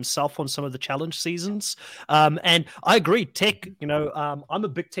just be himself on some of the challenge seasons. And I agree, Tech, I'm a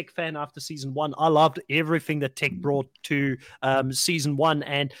big Tech fan after season 1. I loved everything that Tech brought to season 1.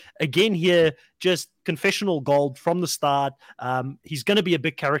 And again here, just confessional gold from the start. He's going to be a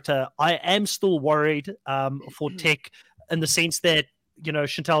big character. I am still worried for Tech in the sense that,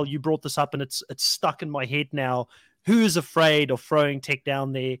 Chantal, you brought this up and it's stuck in my head now. Who is afraid of throwing Tech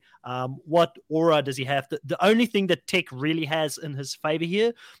down there? What aura does he have? The only thing that Tech really has in his favor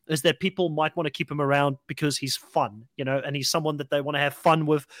here is that people might want to keep him around because he's fun, and he's someone that they want to have fun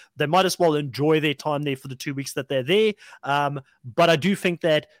with. They might as well enjoy their time there for the 2 weeks that they're there. But I do think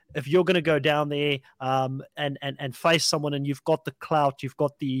that if you're going to go down there and face someone and you've got the clout, you've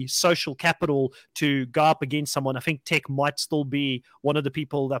got the social capital to go up against someone, I think Tech might still be one of the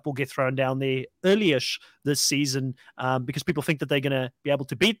people that will get thrown down there early-ish this season because people think that they're going to be able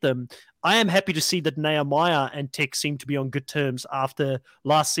to beat them. I am happy to see that Nehemiah and Tech seem to be on good terms after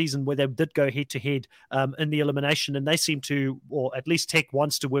last season where they did go head-to-head in the elimination, and they seem to, or at least Tech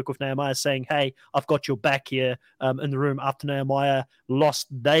wants to work with Nehemiah, saying, hey, I've got your back here in the room after Nehemiah lost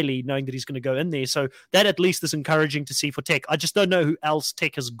daily, knowing that he's going to go in there. So that at least is encouraging to see for Tech. I just don't know who else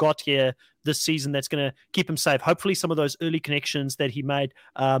Tech has got here this season that's going to keep him safe. Hopefully some of those early connections that he made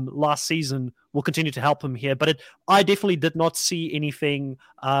last season will continue to help him here. But I definitely did not see anything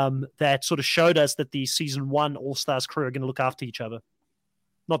that sort of showed us that the season 1 All-Stars crew are going to look after each other.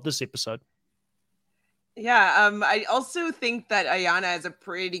 Not this episode. Yeah, I also think that Ayana is a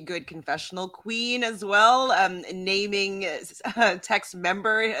pretty good confessional queen as well, naming Tech's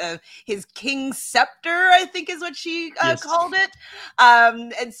member his King Scepter, I think is what she called it.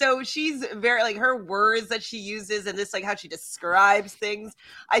 And so she's very, like, her words that she uses and just like how she describes things.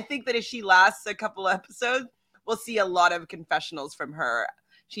 I think that if she lasts a couple episodes, we'll see a lot of confessionals from her.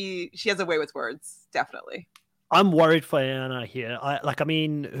 She has a way with words, definitely. I'm worried for Ayana here.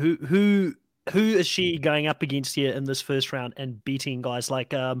 Who is she going up against here in this first round and beating guys like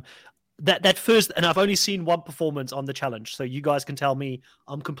that first? And I've only seen one performance on the challenge, so you guys can tell me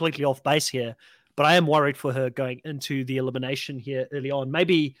I'm completely off base here. But I am worried for her going into the elimination here early on.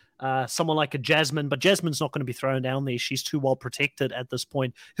 Maybe someone like a Jasmine, but Jasmine's not going to be thrown down there. She's too well protected at this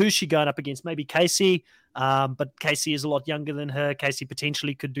point. Who's she going up against? Maybe Casey, but Casey is a lot younger than her. Casey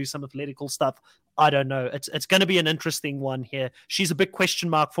potentially could do some athletical stuff. I don't know. It's going to be an interesting one here. She's a big question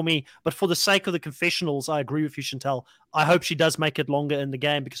mark for me, but for the sake of the confessionals, I agree with you, Chantal. I hope she does make it longer in the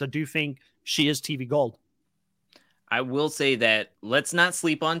game because I do think she is TV gold. I will say that let's not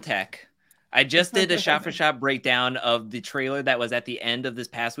sleep on Tech. I just did a shot-for-shot breakdown of the trailer that was at the end of this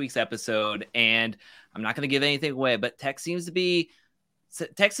past week's episode, and I'm not going to give anything away, but Tech seems to be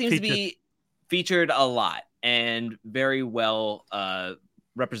featured a lot and very well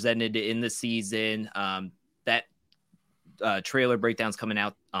represented in the season. That trailer breakdown's coming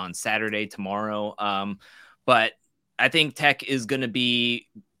out on Saturday, tomorrow. But I think Tech is going to be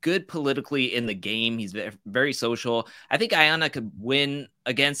good politically in the game. He's very social. I think Ayanna could win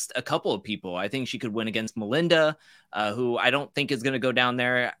against a couple of people. I think she could win against Melinda, who I don't think is going to go down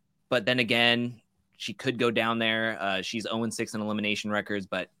there. But then again, she could go down there. She's 0-6 in elimination records,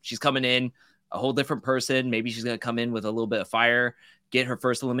 but she's coming in a whole different person. Maybe she's going to come in with a little bit of fire, get her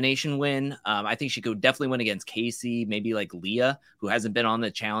first elimination win. I think she could definitely win against Casey, maybe like Leah, who hasn't been on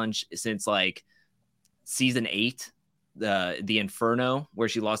the challenge since like season 8. The Inferno, where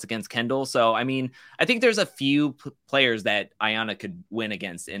she lost against Kendall. So, I mean, I think there's a few players that Ayanna could win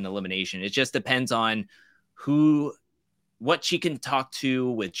against in elimination. It just depends on what she can talk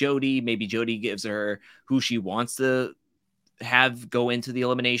to with Jody. Maybe Jody gives her who she wants to have go into the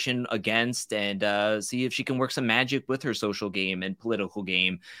elimination against, and see if she can work some magic with her social game and political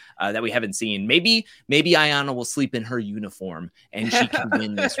game that we haven't seen. Maybe Ayanna will sleep in her uniform and she can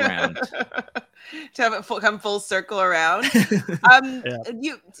win this round. To have it come full circle around. Yeah.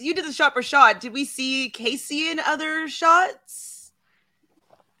 You did the shot for shot. Did we see Casey in other shots?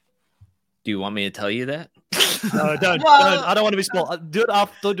 Do you want me to tell you that? No, don't. I don't want to be spoiled. Do it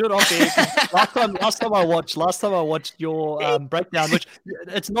after. Do it off air. Last time I watched your breakdown, which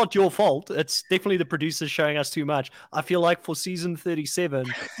it's not your fault. It's definitely the producers showing us too much. I feel like for season 37,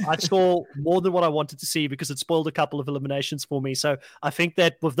 I saw more than what I wanted to see because it spoiled a couple of eliminations for me. So I think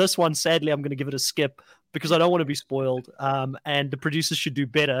that with this one, sadly, I'm going to give it a skip because I don't want to be spoiled. And the producers should do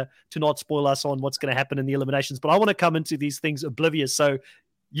better to not spoil us on what's going to happen in the eliminations. But I want to come into these things oblivious. So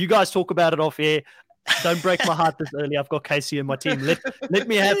you guys talk about it off air. Don't break my heart this early. I've got Casey in my team. Let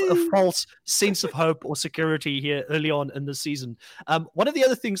me have a false sense of hope or security here early on in the season. One of the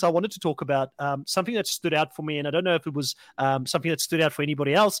other things I wanted to talk about, something that stood out for me, and I don't know if it was something that stood out for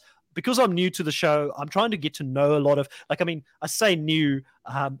anybody else, because I'm new to the show, I'm trying to get to know a lot of, I say new,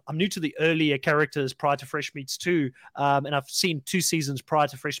 I'm new to the earlier characters prior to Fresh Meats 2, and I've seen 2 seasons prior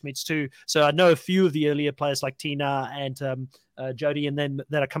to Fresh Meats 2, so I know a few of the earlier players like Tina and Jody and then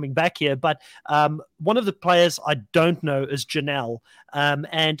that are coming back here, but one of the players I don't know is Janelle,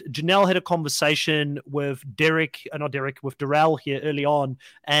 and Janelle had a conversation with with Darrell here early on,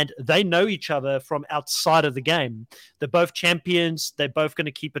 and they know each other from outside of the game. They're both champions. They're both going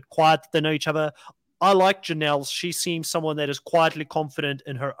to keep it quiet. They know each other. I like Janelle. She seems someone that is quietly confident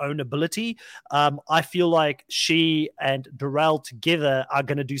in her own ability. I feel like she and Darrell together are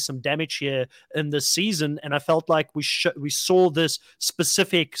going to do some damage here in this season. And I felt like we saw this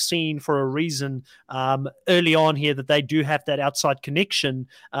specific scene for a reason early on here, that they do have that outside connection.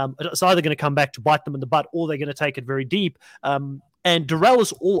 It's either going to come back to bite them in the butt or they're going to take it very deep. And Darrell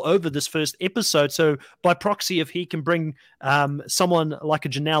is all over this first episode. So by proxy, if he can bring someone like a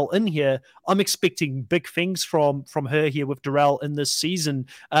Janelle in here, I'm expecting big things from her here with Darrell in this season.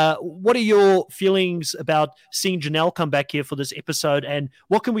 What are your feelings about seeing Janelle come back here for this episode? And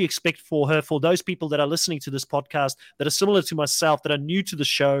what can we expect for her, for those people that are listening to this podcast that are similar to myself, that are new to the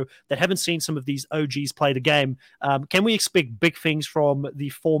show, that haven't seen some of these OGs play the game? Can we expect big things from the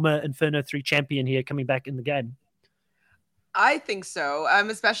former Inferno 3 champion here coming back in the game? I think so,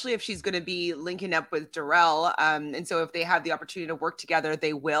 especially if she's going to be linking up with Darrell. And so if they have the opportunity to work together,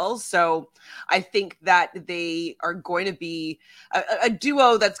 they will. So I think that they are going to be a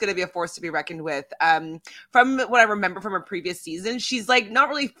duo that's going to be a force to be reckoned with. From what I remember from her previous season, she's like not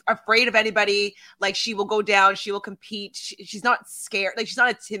really afraid of anybody. Like she will go down, she will compete. She's not scared. Like she's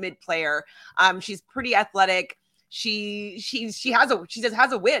not a timid player. She's pretty athletic. She has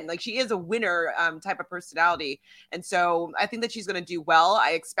a win. Like she is a winner type of personality. And so I think that she's going to do well.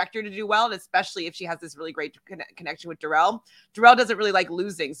 I expect her to do well, and especially if she has this really great connection with Darrell. Darrell doesn't really like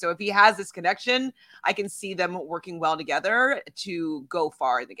losing. So if he has this connection, I can see them working well together to go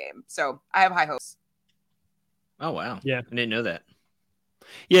far in the game. So I have high hopes. Oh, wow. Yeah. I didn't know that.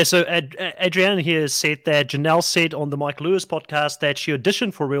 Yeah, so Adriana here said that Janelle said on the Mike Lewis podcast that she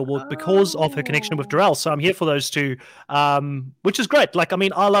auditioned for Real World because of her connection with Darrell. So I'm here for those two, which is great. Like, I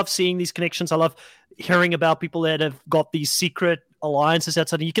mean, I love seeing these connections. I love hearing about people that have got these secret alliances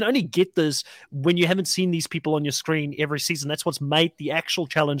outside. And you can only get this when you haven't seen these people on your screen every season. That's what's made the actual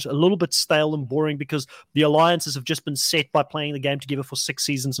challenge a little bit stale and boring, because the alliances have just been set by playing the game together for 6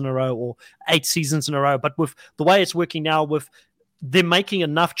 seasons in a row or 8 seasons in a row. But with the way it's working now, with they're making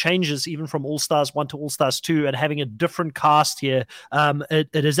enough changes, even from All Stars 1 to All Stars 2, and having a different cast here.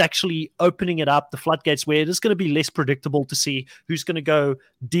 It is actually opening it up, the floodgates, where it is going to be less predictable to see who's going to go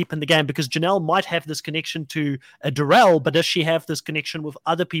deep in the game, because Janelle might have this connection to Darrell, but does she have this connection with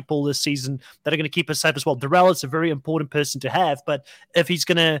other people this season that are going to keep her safe as well? Darrell is a very important person to have, but if he's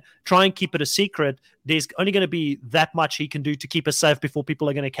going to try and keep it a secret, there's only going to be that much he can do to keep us safe before people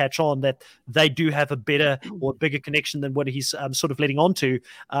are going to catch on that they do have a better or bigger connection than what he's sort of letting on to.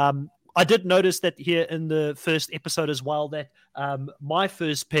 I did notice that here in the first episode as well, that my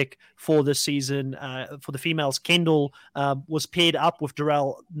first pick for this season for the females, Kendall, was paired up with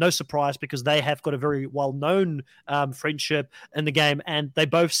Darrell. No surprise, because they have got a very well-known friendship in the game, and they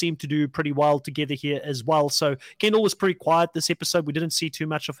both seem to do pretty well together here as well. So Kendall was pretty quiet this episode. We didn't see too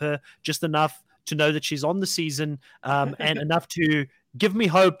much of her, just enough to know that she's on the season, and enough to give me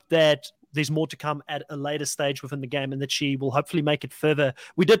hope that there's more to come at a later stage within the game, and that she will hopefully make it further.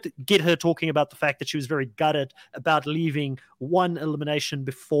 We did get her talking about the fact that she was very gutted about leaving one elimination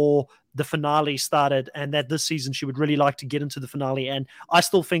before the finale started, and that this season she would really like to get into the finale. And I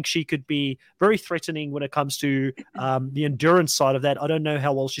still think she could be very threatening when it comes to the endurance side of that. I don't know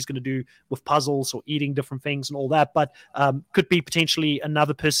how well she's going to do with puzzles or eating different things and all that, but could be potentially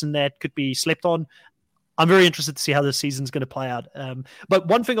another person that could be slept on. I'm very interested to see how this season's going to play out. But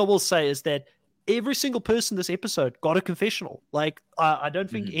one thing I will say is that every single person this episode got a confessional. Like, I don't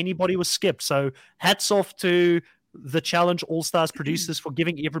think anybody was skipped. So hats off to the Challenge All-Stars producers for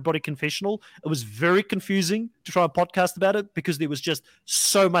giving everybody confessional. It was very confusing to try and podcast about it, because there was just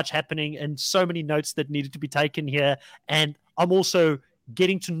so much happening and so many notes that needed to be taken here. And I'm also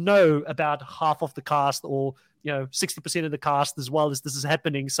getting to know about half of the cast, or 60% of the cast, as well as this is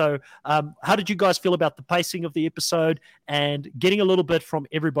happening. So how did you guys feel about the pacing of the episode and getting a little bit from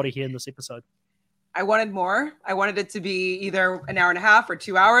everybody here in this episode? I wanted more. I wanted it to be either an hour and a half or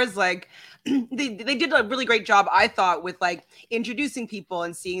 2 hours. Like they did a really great job, I thought, with like introducing people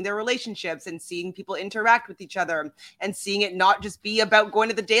and seeing their relationships and seeing people interact with each other, and seeing it not just be about going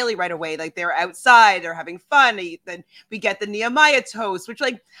to the daily right away. Like, they're outside, they're having fun. Then we get the Nehemiah toast, which,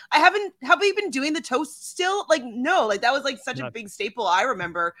 like, have we been doing the toast still? Like, no, like that was like such a big staple I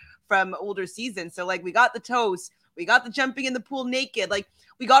remember from older seasons. So like, we got the toast, we got the jumping in the pool naked, like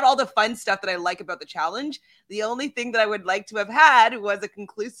we got all the fun stuff that I like about the challenge. The only thing that I would like to have had was a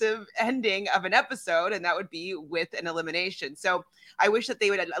conclusive ending of an episode, and that would be with an elimination. So I wish that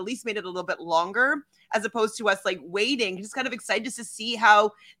they would at least made it a little bit longer, as opposed to us like waiting. Just kind of excited just to see how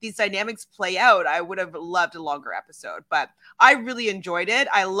these dynamics play out. I would have loved a longer episode, but I really enjoyed it.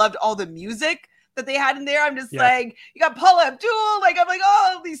 I loved all the music that they had in there. I'm just like, you got Paula Abdul. Like, I'm like,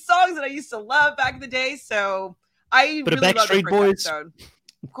 oh, these songs that I used to love back in the day. So I but really a Backstreet Boys. Episode.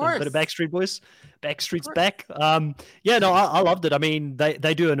 Of course. But a Backstreet Boys. Backstreet's back. I loved it. I mean,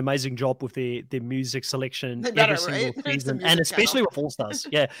 they do an amazing job with their music selection every single season, and especially with All Stars.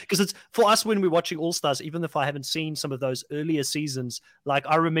 Yeah, because it's for us when we're watching All Stars, even if I haven't seen some of those earlier seasons, like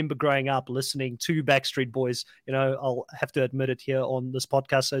I remember growing up listening to Backstreet Boys. I'll have to admit it here on this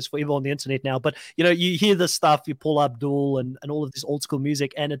podcast, so it's forever on the internet now. But you hear this stuff, you Paula Abdul and all of this old school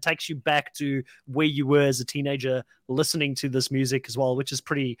music, and it takes you back to where you were as a teenager listening to this music as well, which is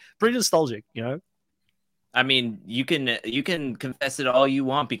pretty nostalgic. I mean, you can confess it all you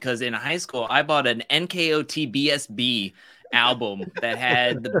want, because in high school, I bought an NKOT BSB album that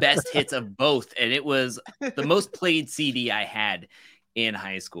had the best hits of both, and it was the most played CD I had in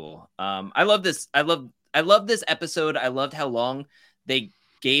high school. I love this. I love this episode. I loved how long they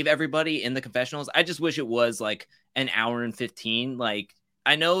gave everybody in the confessionals. I just wish it was like an hour and 15. Like,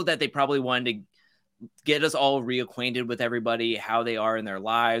 I know that they probably wanted to get us all reacquainted with everybody, how they are in their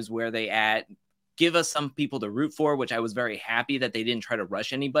lives, where they at. Give us some people to root for, which I was very happy that they didn't try to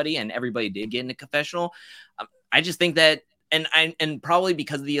rush anybody and everybody did get in a confessional. I just think that, and probably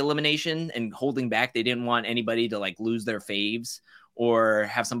because of the elimination and holding back, they didn't want anybody to like lose their faves or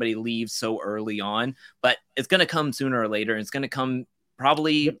have somebody leave so early on, but it's going to come sooner or later. And it's going to come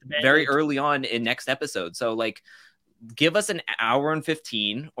probably very early on in next episode. So like, give us an hour and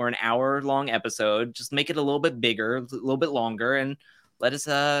 15 or an hour long episode, just make it a little bit bigger, a little bit longer, and let us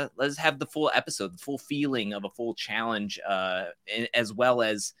have the full episode, the full feeling of a full challenge, as well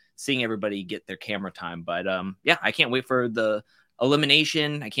as seeing everybody get their camera time. But I can't wait for the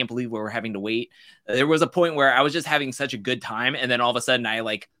elimination. I can't believe we're having to wait. There was a point where I was just having such a good time, and then all of a sudden I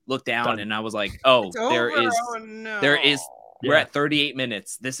like looked down and I was like, oh, there is. We're at 38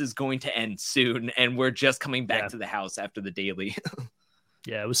 minutes. This is going to end soon, and we're just coming back to the house after the daily.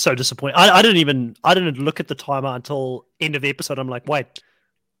 Yeah, it was so disappointing. I didn't look at the timer until end of the episode. I'm like, wait,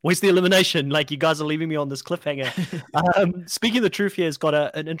 Where's the elimination? Like, you guys are leaving me on this cliffhanger. Speaking of the truth here has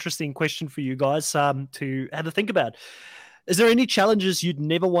got an interesting question for you guys to have a think about. Is there any challenges you'd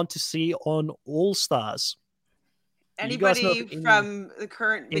never want to see on All Stars? Anybody from the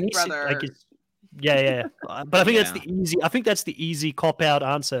current Big Brother? Yeah. But I think that's the easy. I think that's the easy cop out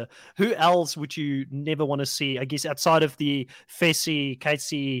answer. Who else would you never want to see? I guess outside of the Fessy,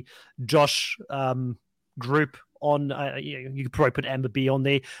 Casey, Josh group on. You could probably put Amber B on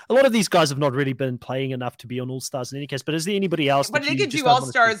there. A lot of these guys have not really been playing enough to be on All Stars in any case. But is there anybody else? But they could do All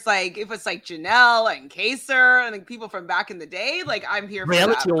Stars like if it's like Janelle and Kaser and like people from back in the day. Like I'm here for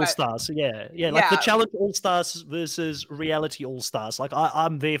reality All Stars. Yeah. Like the challenge All Stars versus reality All Stars. Like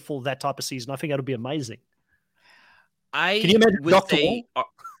I'm there for that type of season. I think that'll be amazing. Can you imagine Dr. Wall?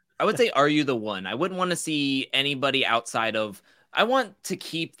 I would say, are you the one? I wouldn't want to see anybody outside of. I want to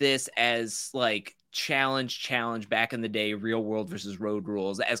keep this as like challenge back in the day, real world versus road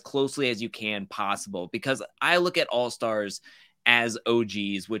rules, as closely as you can possible, because I look at All Stars as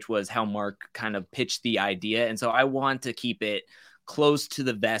OGs, which was how Mark kind of pitched the idea. And so I want to keep it close to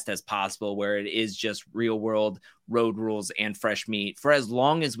the vest as possible, where it is just real world, road rules, and fresh meat for as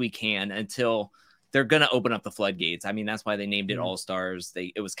long as we can until they're going to open up the floodgates. I mean, that's why they named it All Stars.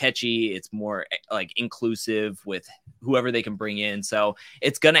 It was catchy. It's more like inclusive with whoever they can bring in. So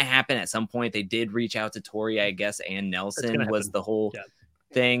it's going to happen at some point. They did reach out to Tori, I guess, and Nelson was the whole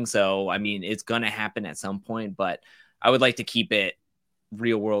thing. So, I mean, it's going to happen at some point, but I would like to keep it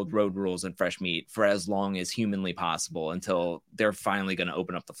real world, road rules, and fresh meat for as long as humanly possible until they're finally going to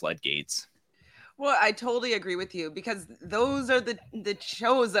open up the floodgates. Well, I totally agree with you, because those are the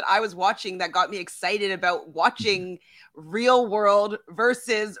shows that I was watching that got me excited about watching real world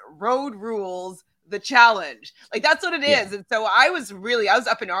versus road rules, the challenge. Like that's what it is. And so I was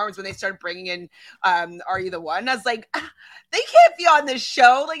up in arms when they started bringing in Are You the One? I was like, they can't be on this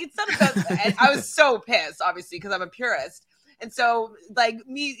show. Like it's not about I was so pissed, obviously, because I'm a purist. And so, like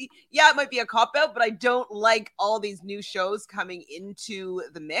me, it might be a cop-out, but I don't like all these new shows coming into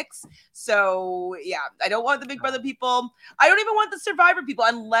the mix. So, I don't want the Big Brother people. I don't even want the Survivor people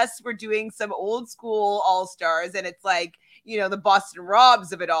unless we're doing some old school All-Stars. And it's like, the Boston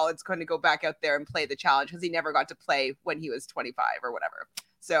Robs of it all. It's going to go back out there and play the challenge because he never got to play when he was 25 or whatever.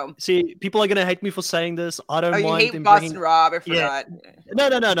 So see, people are going to hate me for saying this. I don't mind. You hate Boston Rob? I forgot. No.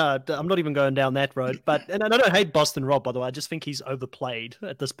 I'm not even going down that road. But and I don't hate Boston Rob, by the way. I just think he's overplayed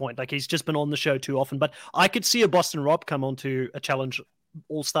at this point. Like he's just been on the show too often. But I could see a Boston Rob come onto a challenge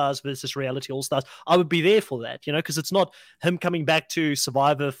All Stars versus reality All Stars. I would be there for that, because it's not him coming back to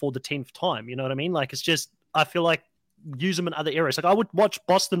Survivor for the 10th time. You know what I mean? Like it's just I feel like use him in other areas. Like I would watch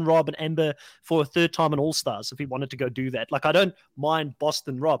Boston Rob and Amber for a third time in All Stars if he wanted to go do that. Like I don't mind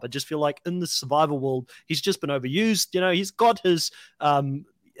Boston Rob. I just feel like in the Survivor world, he's just been overused. He's got his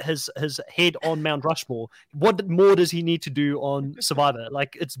head on Mount Rushmore. What more does he need to do on Survivor?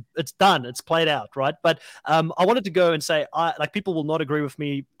 Like it's done. It's played out, right? But I wanted to go and say, people will not agree with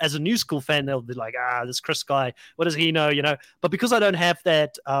me as a new school fan. They'll be like, this Chris guy, what does he know? But because I don't have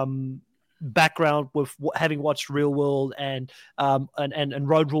that background with having watched Real World and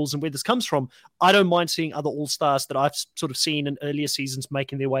Road Rules and where this comes from, I don't mind seeing other All-Stars that I've sort of seen in earlier seasons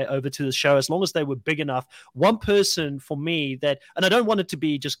making their way over to the show, as long as they were big enough. One person for me and I don't want it to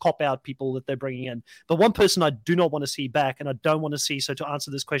be just cop-out people that they're bringing in, but one person I do not want to see back, and I don't want to see, so to answer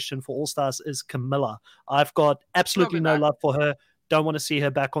this question for All-Stars, is Camilla. I've got absolutely no love for her. Don't want to see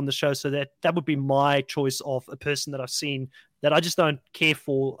her back on the show. So that would be my choice of a person that I've seen that I just don't care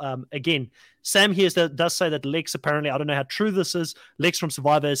for. Again, Sam here does say that Lex, apparently, I don't know how true this is, Lex from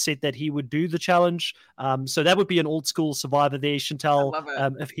Survivor has said that he would do the challenge. So that would be an old school Survivor there, Chantel.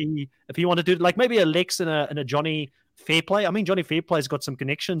 If he wanted to do, like maybe a Lex and a Johnny Fairplay. I mean, Johnny Fairplay's got some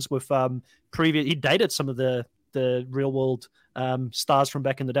connections with he dated some of the Real World stars from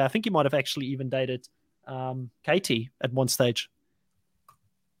back in the day. I think he might have actually even dated Katie at one stage.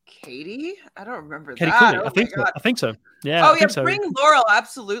 Katie? I don't remember Katie that. Cooley. I think so. Yeah. Oh, yeah. Bring Laurel.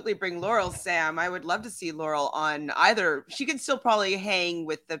 Absolutely. Bring Laurel, Sam. I would love to see Laurel on either. She could still probably hang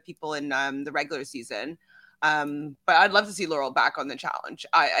with the people in the regular season. But I'd love to see Laurel back on the challenge.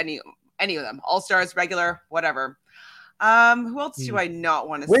 Any of them. All-Stars, regular, whatever. Who else do I not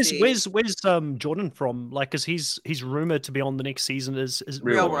want to see? Where's Jordan from? Like, because he's rumored to be on the next season. Is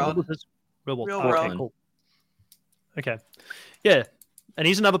Real World. Real World. Real World. Okay, cool. Okay. Yeah. And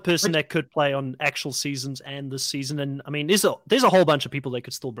he's another person that could play on actual seasons and this season. And I mean, there's a whole bunch of people they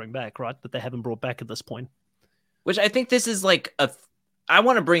could still bring back, right? That they haven't brought back at this point. Which I think this is like I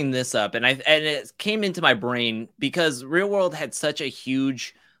want to bring this up, and it came into my brain because Real World had such a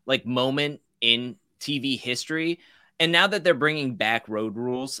huge like moment in TV history. And now that they're bringing back Road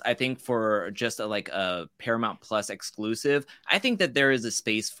Rules, I think for just a Paramount Plus exclusive, I think that there is a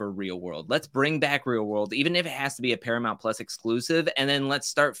space for Real World. Let's bring back Real World, even if it has to be a Paramount Plus exclusive, and then let's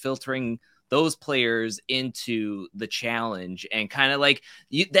start filtering those players into the challenge, and kind of like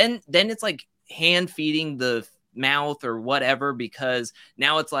then it's like hand feeding the mouth or whatever, because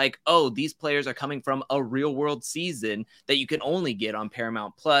now it's like, oh, these players are coming from a Real World season that you can only get on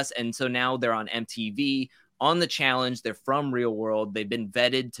Paramount Plus, and so now they're on MTV on the challenge. They're from Real World. They've been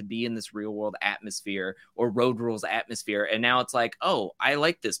vetted to be in this Real World atmosphere or Road Rules atmosphere. And now it's like, oh, I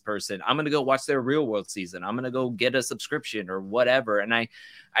like this person. I'm going to go watch their Real World season. I'm going to go get a subscription or whatever. And I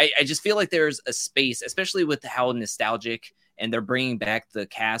just feel like there's a space, especially with how nostalgic, and they're bringing back the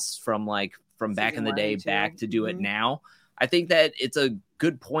casts from back in the day back to do it now. I think that it's a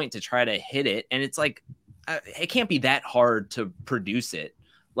good point to try to hit it. And it's like, it can't be that hard to produce it.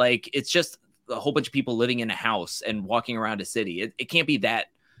 Like, it's just a whole bunch of people living in a house and walking around a city. It can't be that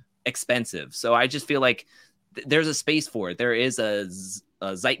expensive. So I just feel like there's a space for it. There is a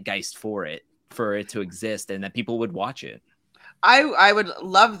zeitgeist for it to exist, and that people would watch it. I would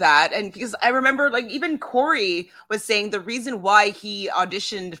love that. And because I remember, like, even Corey was saying the reason why he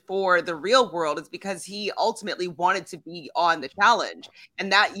auditioned for the Real World is because he ultimately wanted to be on the challenge.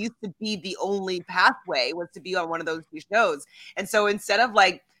 And that used to be the only pathway, was to be on one of those two shows. And so instead of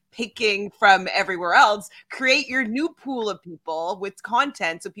like picking from everywhere else, create your new pool of people with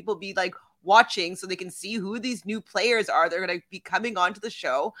content, so people be like watching, so they can see who these new players are. They're going to be coming onto the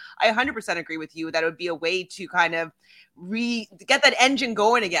show. I 100% agree with you that it would be a way to kind of get that engine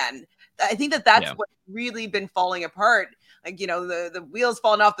going again. I think that's what's really been falling apart. Like, you know, the wheels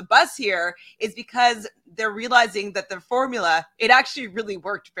falling off the bus here is because they're realizing that the formula, it actually really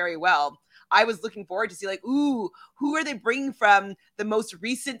worked very well. I was looking forward to see, like, ooh, who are they bringing from the most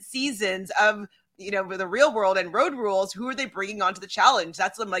recent seasons of, you know, the Real World and Road Rules? Who are they bringing onto the challenge?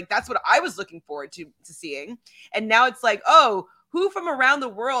 That's what I was looking forward to seeing. And now it's like, oh, who from around the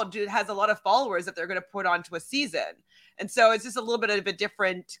world has a lot of followers that they're going to put onto a season? And so it's just a little bit of a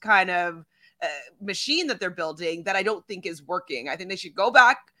different kind of machine that they're building that I don't think is working. I think they should go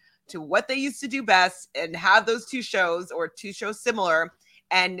back to what they used to do best and have those two shows, or two shows similar,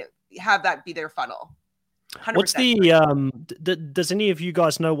 and have that be their funnel. 100%. What's does any of you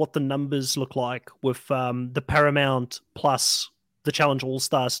guys know what the numbers look like with the Paramount Plus, the Challenge All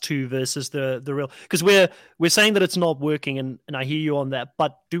Stars 2 versus the real? Because we're saying that it's not working, and I hear you on that,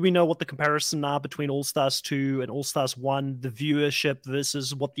 but do we know what the comparison are between All Stars 2 and All Stars 1, the viewership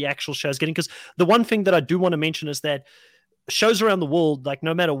versus what the actual show is getting? Because the one thing that I do want to mention is that shows around the world, like,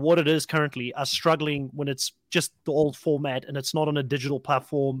 no matter what it is currently, are struggling when it's just the old format and it's not on a digital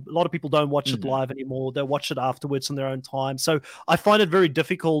platform. A lot of people don't watch it live anymore. They watch it afterwards on their own time. So I find it very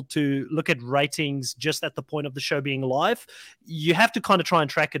difficult to look at ratings just at the point of the show being live. You have to kind of try and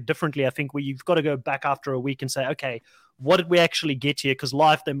track it differently, I think, where you've got to go back after a week and say, okay, what did we actually get here? Because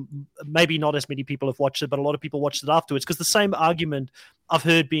live, then maybe not as many people have watched it, but a lot of people watched it afterwards. Because the same argument I've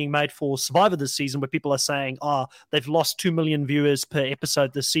heard being made for Survivor this season, where people are saying, they've lost 2 million viewers per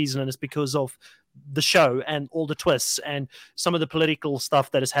episode this season, and it's because of the show and all the twists and some of the political stuff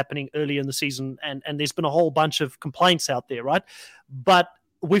that is happening early in the season. And there's been a whole bunch of complaints out there, right? But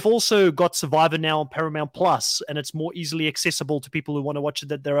we've also got Survivor now on Paramount Plus, and it's more easily accessible to people who want to watch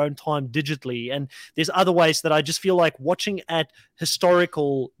it at their own time digitally. And there's other ways that I just feel like watching at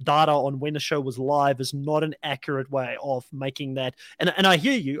historical data on when a show was live is not an accurate way of making that. And I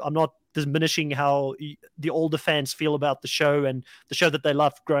hear you. I'm not diminishing how the older fans feel about the show and the show that they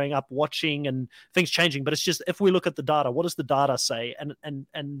loved growing up watching, and things changing. But it's just, if we look at the data, what does the data say? And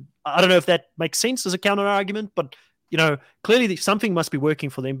I don't know if that makes sense as a counter argument, but you know, clearly something must be working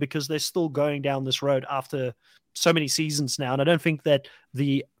for them, because they're still going down this road after so many seasons now. And I don't think that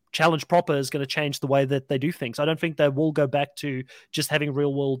the challenge proper is going to change the way that they do things. I don't think they will go back to just having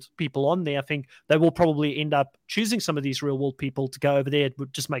real world people on there. I think they will probably end up choosing some of these real world people to go over there. It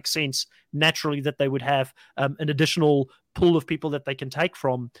would just make sense naturally that they would have an additional pool of people that they can take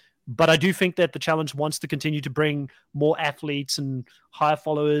from. But I do think that the challenge wants to continue to bring more athletes and higher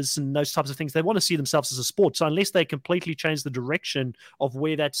followers and those types of things. They want to see themselves as a sport. So unless they completely change the direction of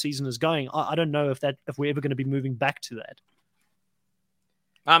where that season is going, I don't know if we're ever going to be moving back to that.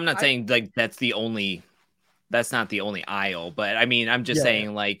 I'm not saying like that's not the only aisle, but I mean, I'm just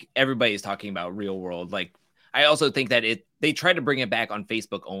saying, like, everybody's talking about Real World. Like, I also think that they tried to bring it back on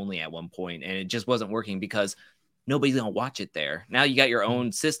Facebook only at one point, and it just wasn't working because nobody's going to watch it there. Now you got your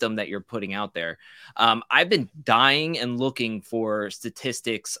own system that you're putting out there. I've been dying and looking for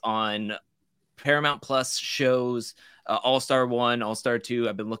statistics on Paramount Plus shows, All-Star 1, All-Star 2.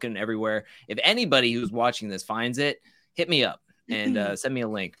 I've been looking everywhere. If anybody who's watching this finds it, hit me up and send me a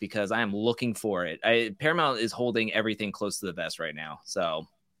link because I am looking for it. Paramount is holding everything close to the vest right now. So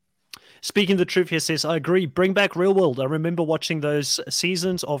speaking the truth here, says, I agree. Bring back Real World. I remember watching those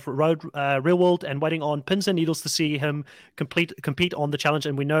seasons of Real World and waiting on pins and needles to see him compete on the challenge.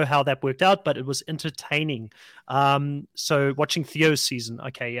 And we know how that worked out, but it was entertaining. So watching Theo's season.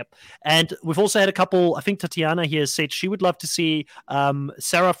 Okay, yep. And we've also had a couple, I think Tatiana here said she would love to see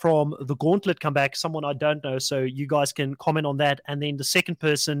Sarah from The Gauntlet come back, someone I don't know. So you guys can comment on that. And then the second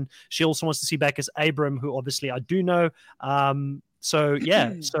person she also wants to see back is Abram, who obviously I do know. So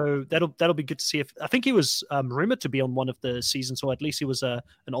yeah, so that'll be good to see. If I think he was rumored to be on one of the seasons, or at least he was an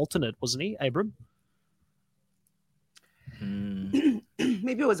alternate, wasn't he, Abram? Maybe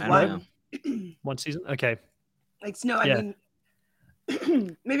it was one. One season. Okay. I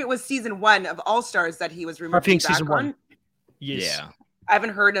mean, maybe it was season 1 of All Stars that he was rumored to be back season 1. on. Yes. Yeah. I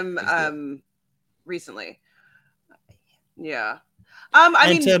haven't heard him recently. Yeah.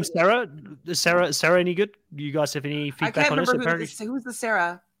 I mean, Sarah, any good? You guys have any feedback on this? Who's the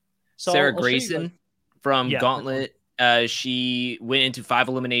Sarah? So Sarah Grayson from Yeah. Gauntlet. She went into 5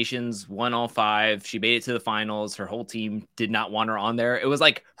 eliminations, won all 5. She made it to the finals. Her whole team did not want her on there. It was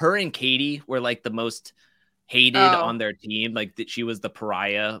like her and Katie were like the most hated on their team. Like that she was the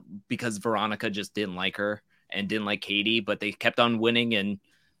pariah because Veronica just didn't like her and didn't like Katie, but they kept on winning and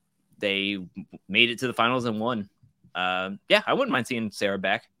they made it to the finals and won. Yeah, I wouldn't mind seeing Sarah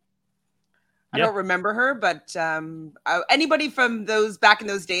back. I don't remember her, but anybody from those back in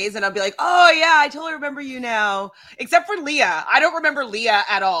those days, and I'll be like, oh yeah, I totally remember you now. Except for Leah. I don't remember Leah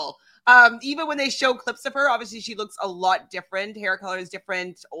at all. Even when they show clips of her, obviously she looks a lot different. Hair color is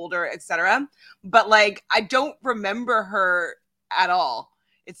different, older, etc. But like, I don't remember her at all.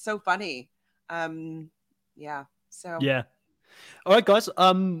 It's so funny. Yeah. So yeah. All right, guys.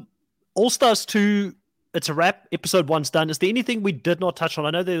 All Stars 2. It's a wrap. Episode 1's done. Is there anything we did not touch on? I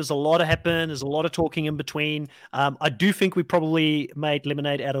know there was a lot of happen. There's a lot of talking in between. I do think we probably made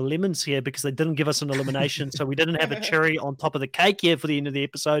lemonade out of lemons here because they didn't give us an elimination. So we didn't have a cherry on top of the cake here for the end of the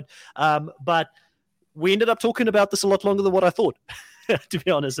episode. But we ended up talking about this a lot longer than what I thought, to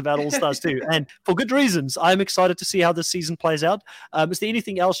be honest, about All Stars 2. And for good reasons. I'm excited to see how this season plays out. Is there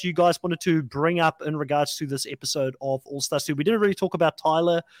anything else you guys wanted to bring up in regards to this episode of All Stars 2? We didn't really talk about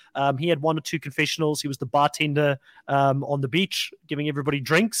Tyler. He had 1 or 2 confessionals. He was the bartender on the beach giving everybody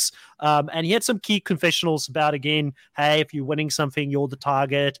drinks. And he had some key confessionals about, again, hey, if you're winning something, you're the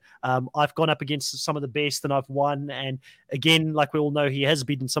target. I've gone up against some of the best and I've won. And again, like we all know, he has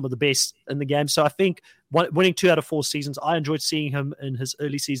beaten some of the best in the game. So I think winning 2 out of 4 seasons, I enjoyed seeing him in his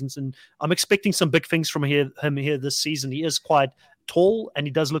early seasons, and I'm expecting some big things from him here this season. He is quite tall, and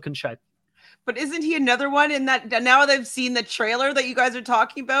he does look in shape. But isn't he another one in that now they've seen the trailer that you guys are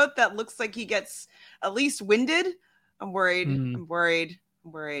talking about that looks like he gets at least winded? I'm worried. I'm worried.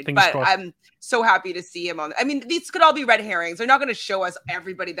 Fingers but crossed. I'm so happy to see him on. I mean, these could all be red herrings. They're not going to show us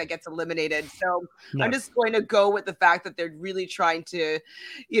everybody that gets eliminated. So No. I'm just going to go with the fact that they're really trying to,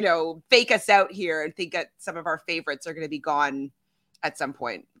 fake us out here and think that some of our favorites are going to be gone at some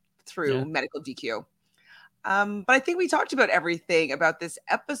point through medical DQ. But I think we talked about everything about this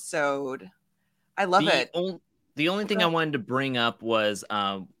episode. I love it. The only thing I wanted to bring up was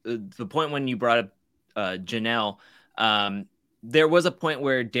the point when you brought up Janelle. There was a point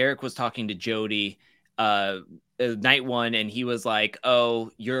where Derek was talking to Jody night 1, and he was like,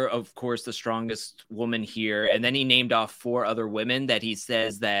 oh, you're, of course, the strongest woman here. And then he named off 4 other women that he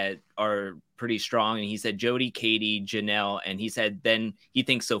says that are pretty strong. And he said Jody, Katie, Janelle, and he said then he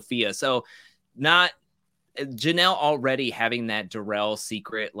thinks Sophia. So not Janelle already having that Darrell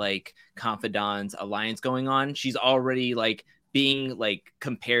secret, like, confidant alliance going on. She's already, like, being like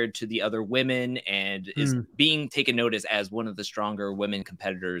compared to the other women and is being taken notice as one of the stronger women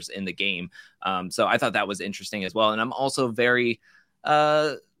competitors in the game. So I thought that was interesting as well. And I'm also very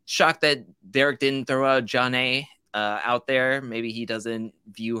shocked that Derek didn't throw out Janae out there. Maybe he doesn't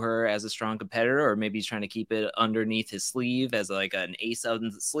view her as a strong competitor, or maybe he's trying to keep it underneath his sleeve as like an ace on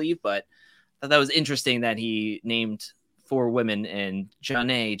the sleeve. But I thought that was interesting that he named 4 women and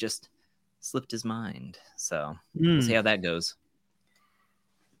Janae just slipped his mind. So we'll see how that goes.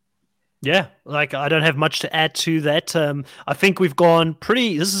 Yeah, like I don't have much to add to that. I think we've gone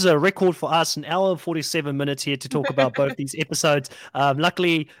pretty. This is a record for us, an hour and 47 minutes here to talk about both these episodes.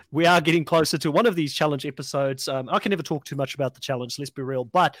 Luckily, we are getting closer to one of these challenge episodes. I can never talk too much about the challenge, let's be real.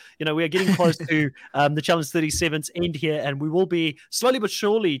 But, we are getting close to the Challenge 37's end here, and we will be slowly but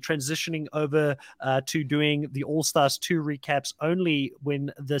surely transitioning over to doing the All Stars 2 recaps only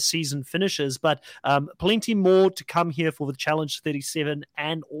when the season finishes. But plenty more to come here for the Challenge 37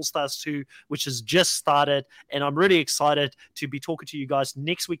 and All Stars 2, which has just started. And I'm really excited to be talking to you guys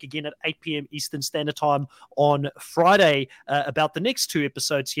next week again at 8 p.m. Eastern Standard Time on Friday about the next 2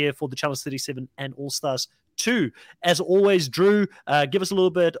 episodes here for the Challenge 37 and All Stars 2. As always, Drew, give us a little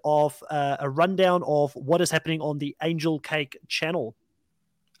bit of a rundown of what is happening on the Angel Cake channel.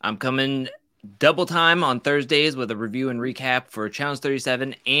 I'm coming double time on Thursdays with a review and recap for Challenge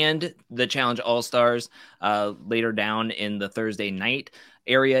 37 and the Challenge All-Stars later down in the Thursday night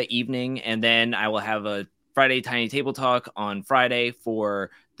area evening. And then I will have a Friday Tiny Table Talk on Friday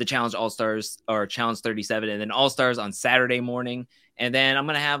for the Challenge All-Stars or Challenge 37 and then All-Stars on Saturday morning. And then I'm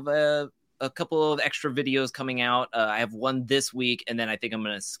going to have a couple of extra videos coming out. I have one this week, and then I think I'm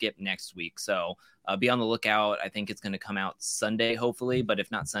going to skip next week. So be on the lookout. I think it's going to come out Sunday, hopefully. But if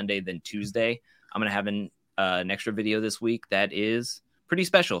not Sunday, then Tuesday. I'm going to have an extra video this week that is pretty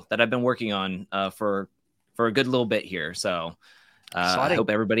special that I've been working on for a good little bit here. So I hope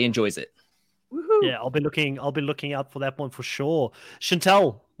everybody enjoys it. Woohoo. Yeah, I'll be looking out for that one for sure.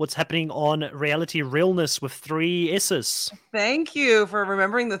 Chantel, what's happening on Reality Realness with 3 S's? Thank you for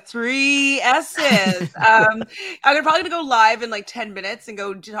remembering the 3 S's. I'm probably gonna go live in like 10 minutes and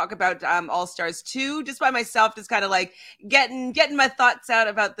go to talk about All Stars 2 just by myself, just kind of like getting my thoughts out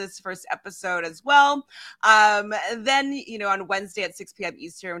about this first episode as well. Then on Wednesday at 6 p.m.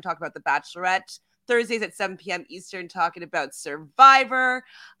 Eastern, we'll talk about The Bachelorette. Thursdays at 7 p.m. Eastern, talking about Survivor.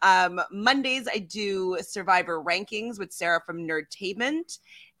 Mondays, I do Survivor rankings with Sarah from Nerdtainment.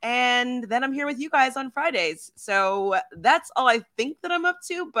 And then I'm here with you guys on Fridays. So that's all I think that I'm up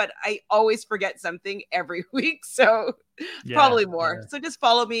to, but I always forget something every week. So probably more. Yeah. So just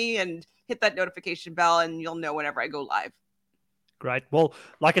follow me and hit that notification bell and you'll know whenever I go live. Great. Well,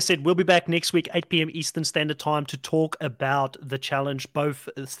 like I said, we'll be back next week, 8 p.m. Eastern Standard Time, to talk about the challenge, both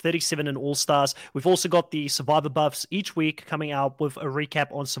 37 and All-Stars. We've also got the Survivor buffs each week coming out with a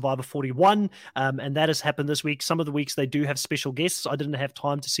recap on Survivor 41, and that has happened this week. Some of the weeks they do have special guests. I didn't have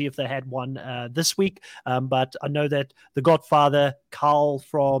time to see if they had one this week, but I know that the Godfather, Carl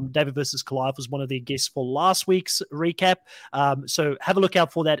from David vs. Goliath, was one of their guests for last week's recap. So have a look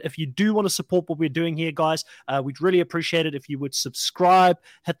out for that. If you do want to support what we're doing here, guys, we'd really appreciate it if you would subscribe,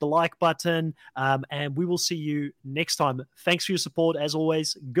 hit the like button, and we will see you next time. Thanks for your support. As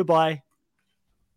always, goodbye.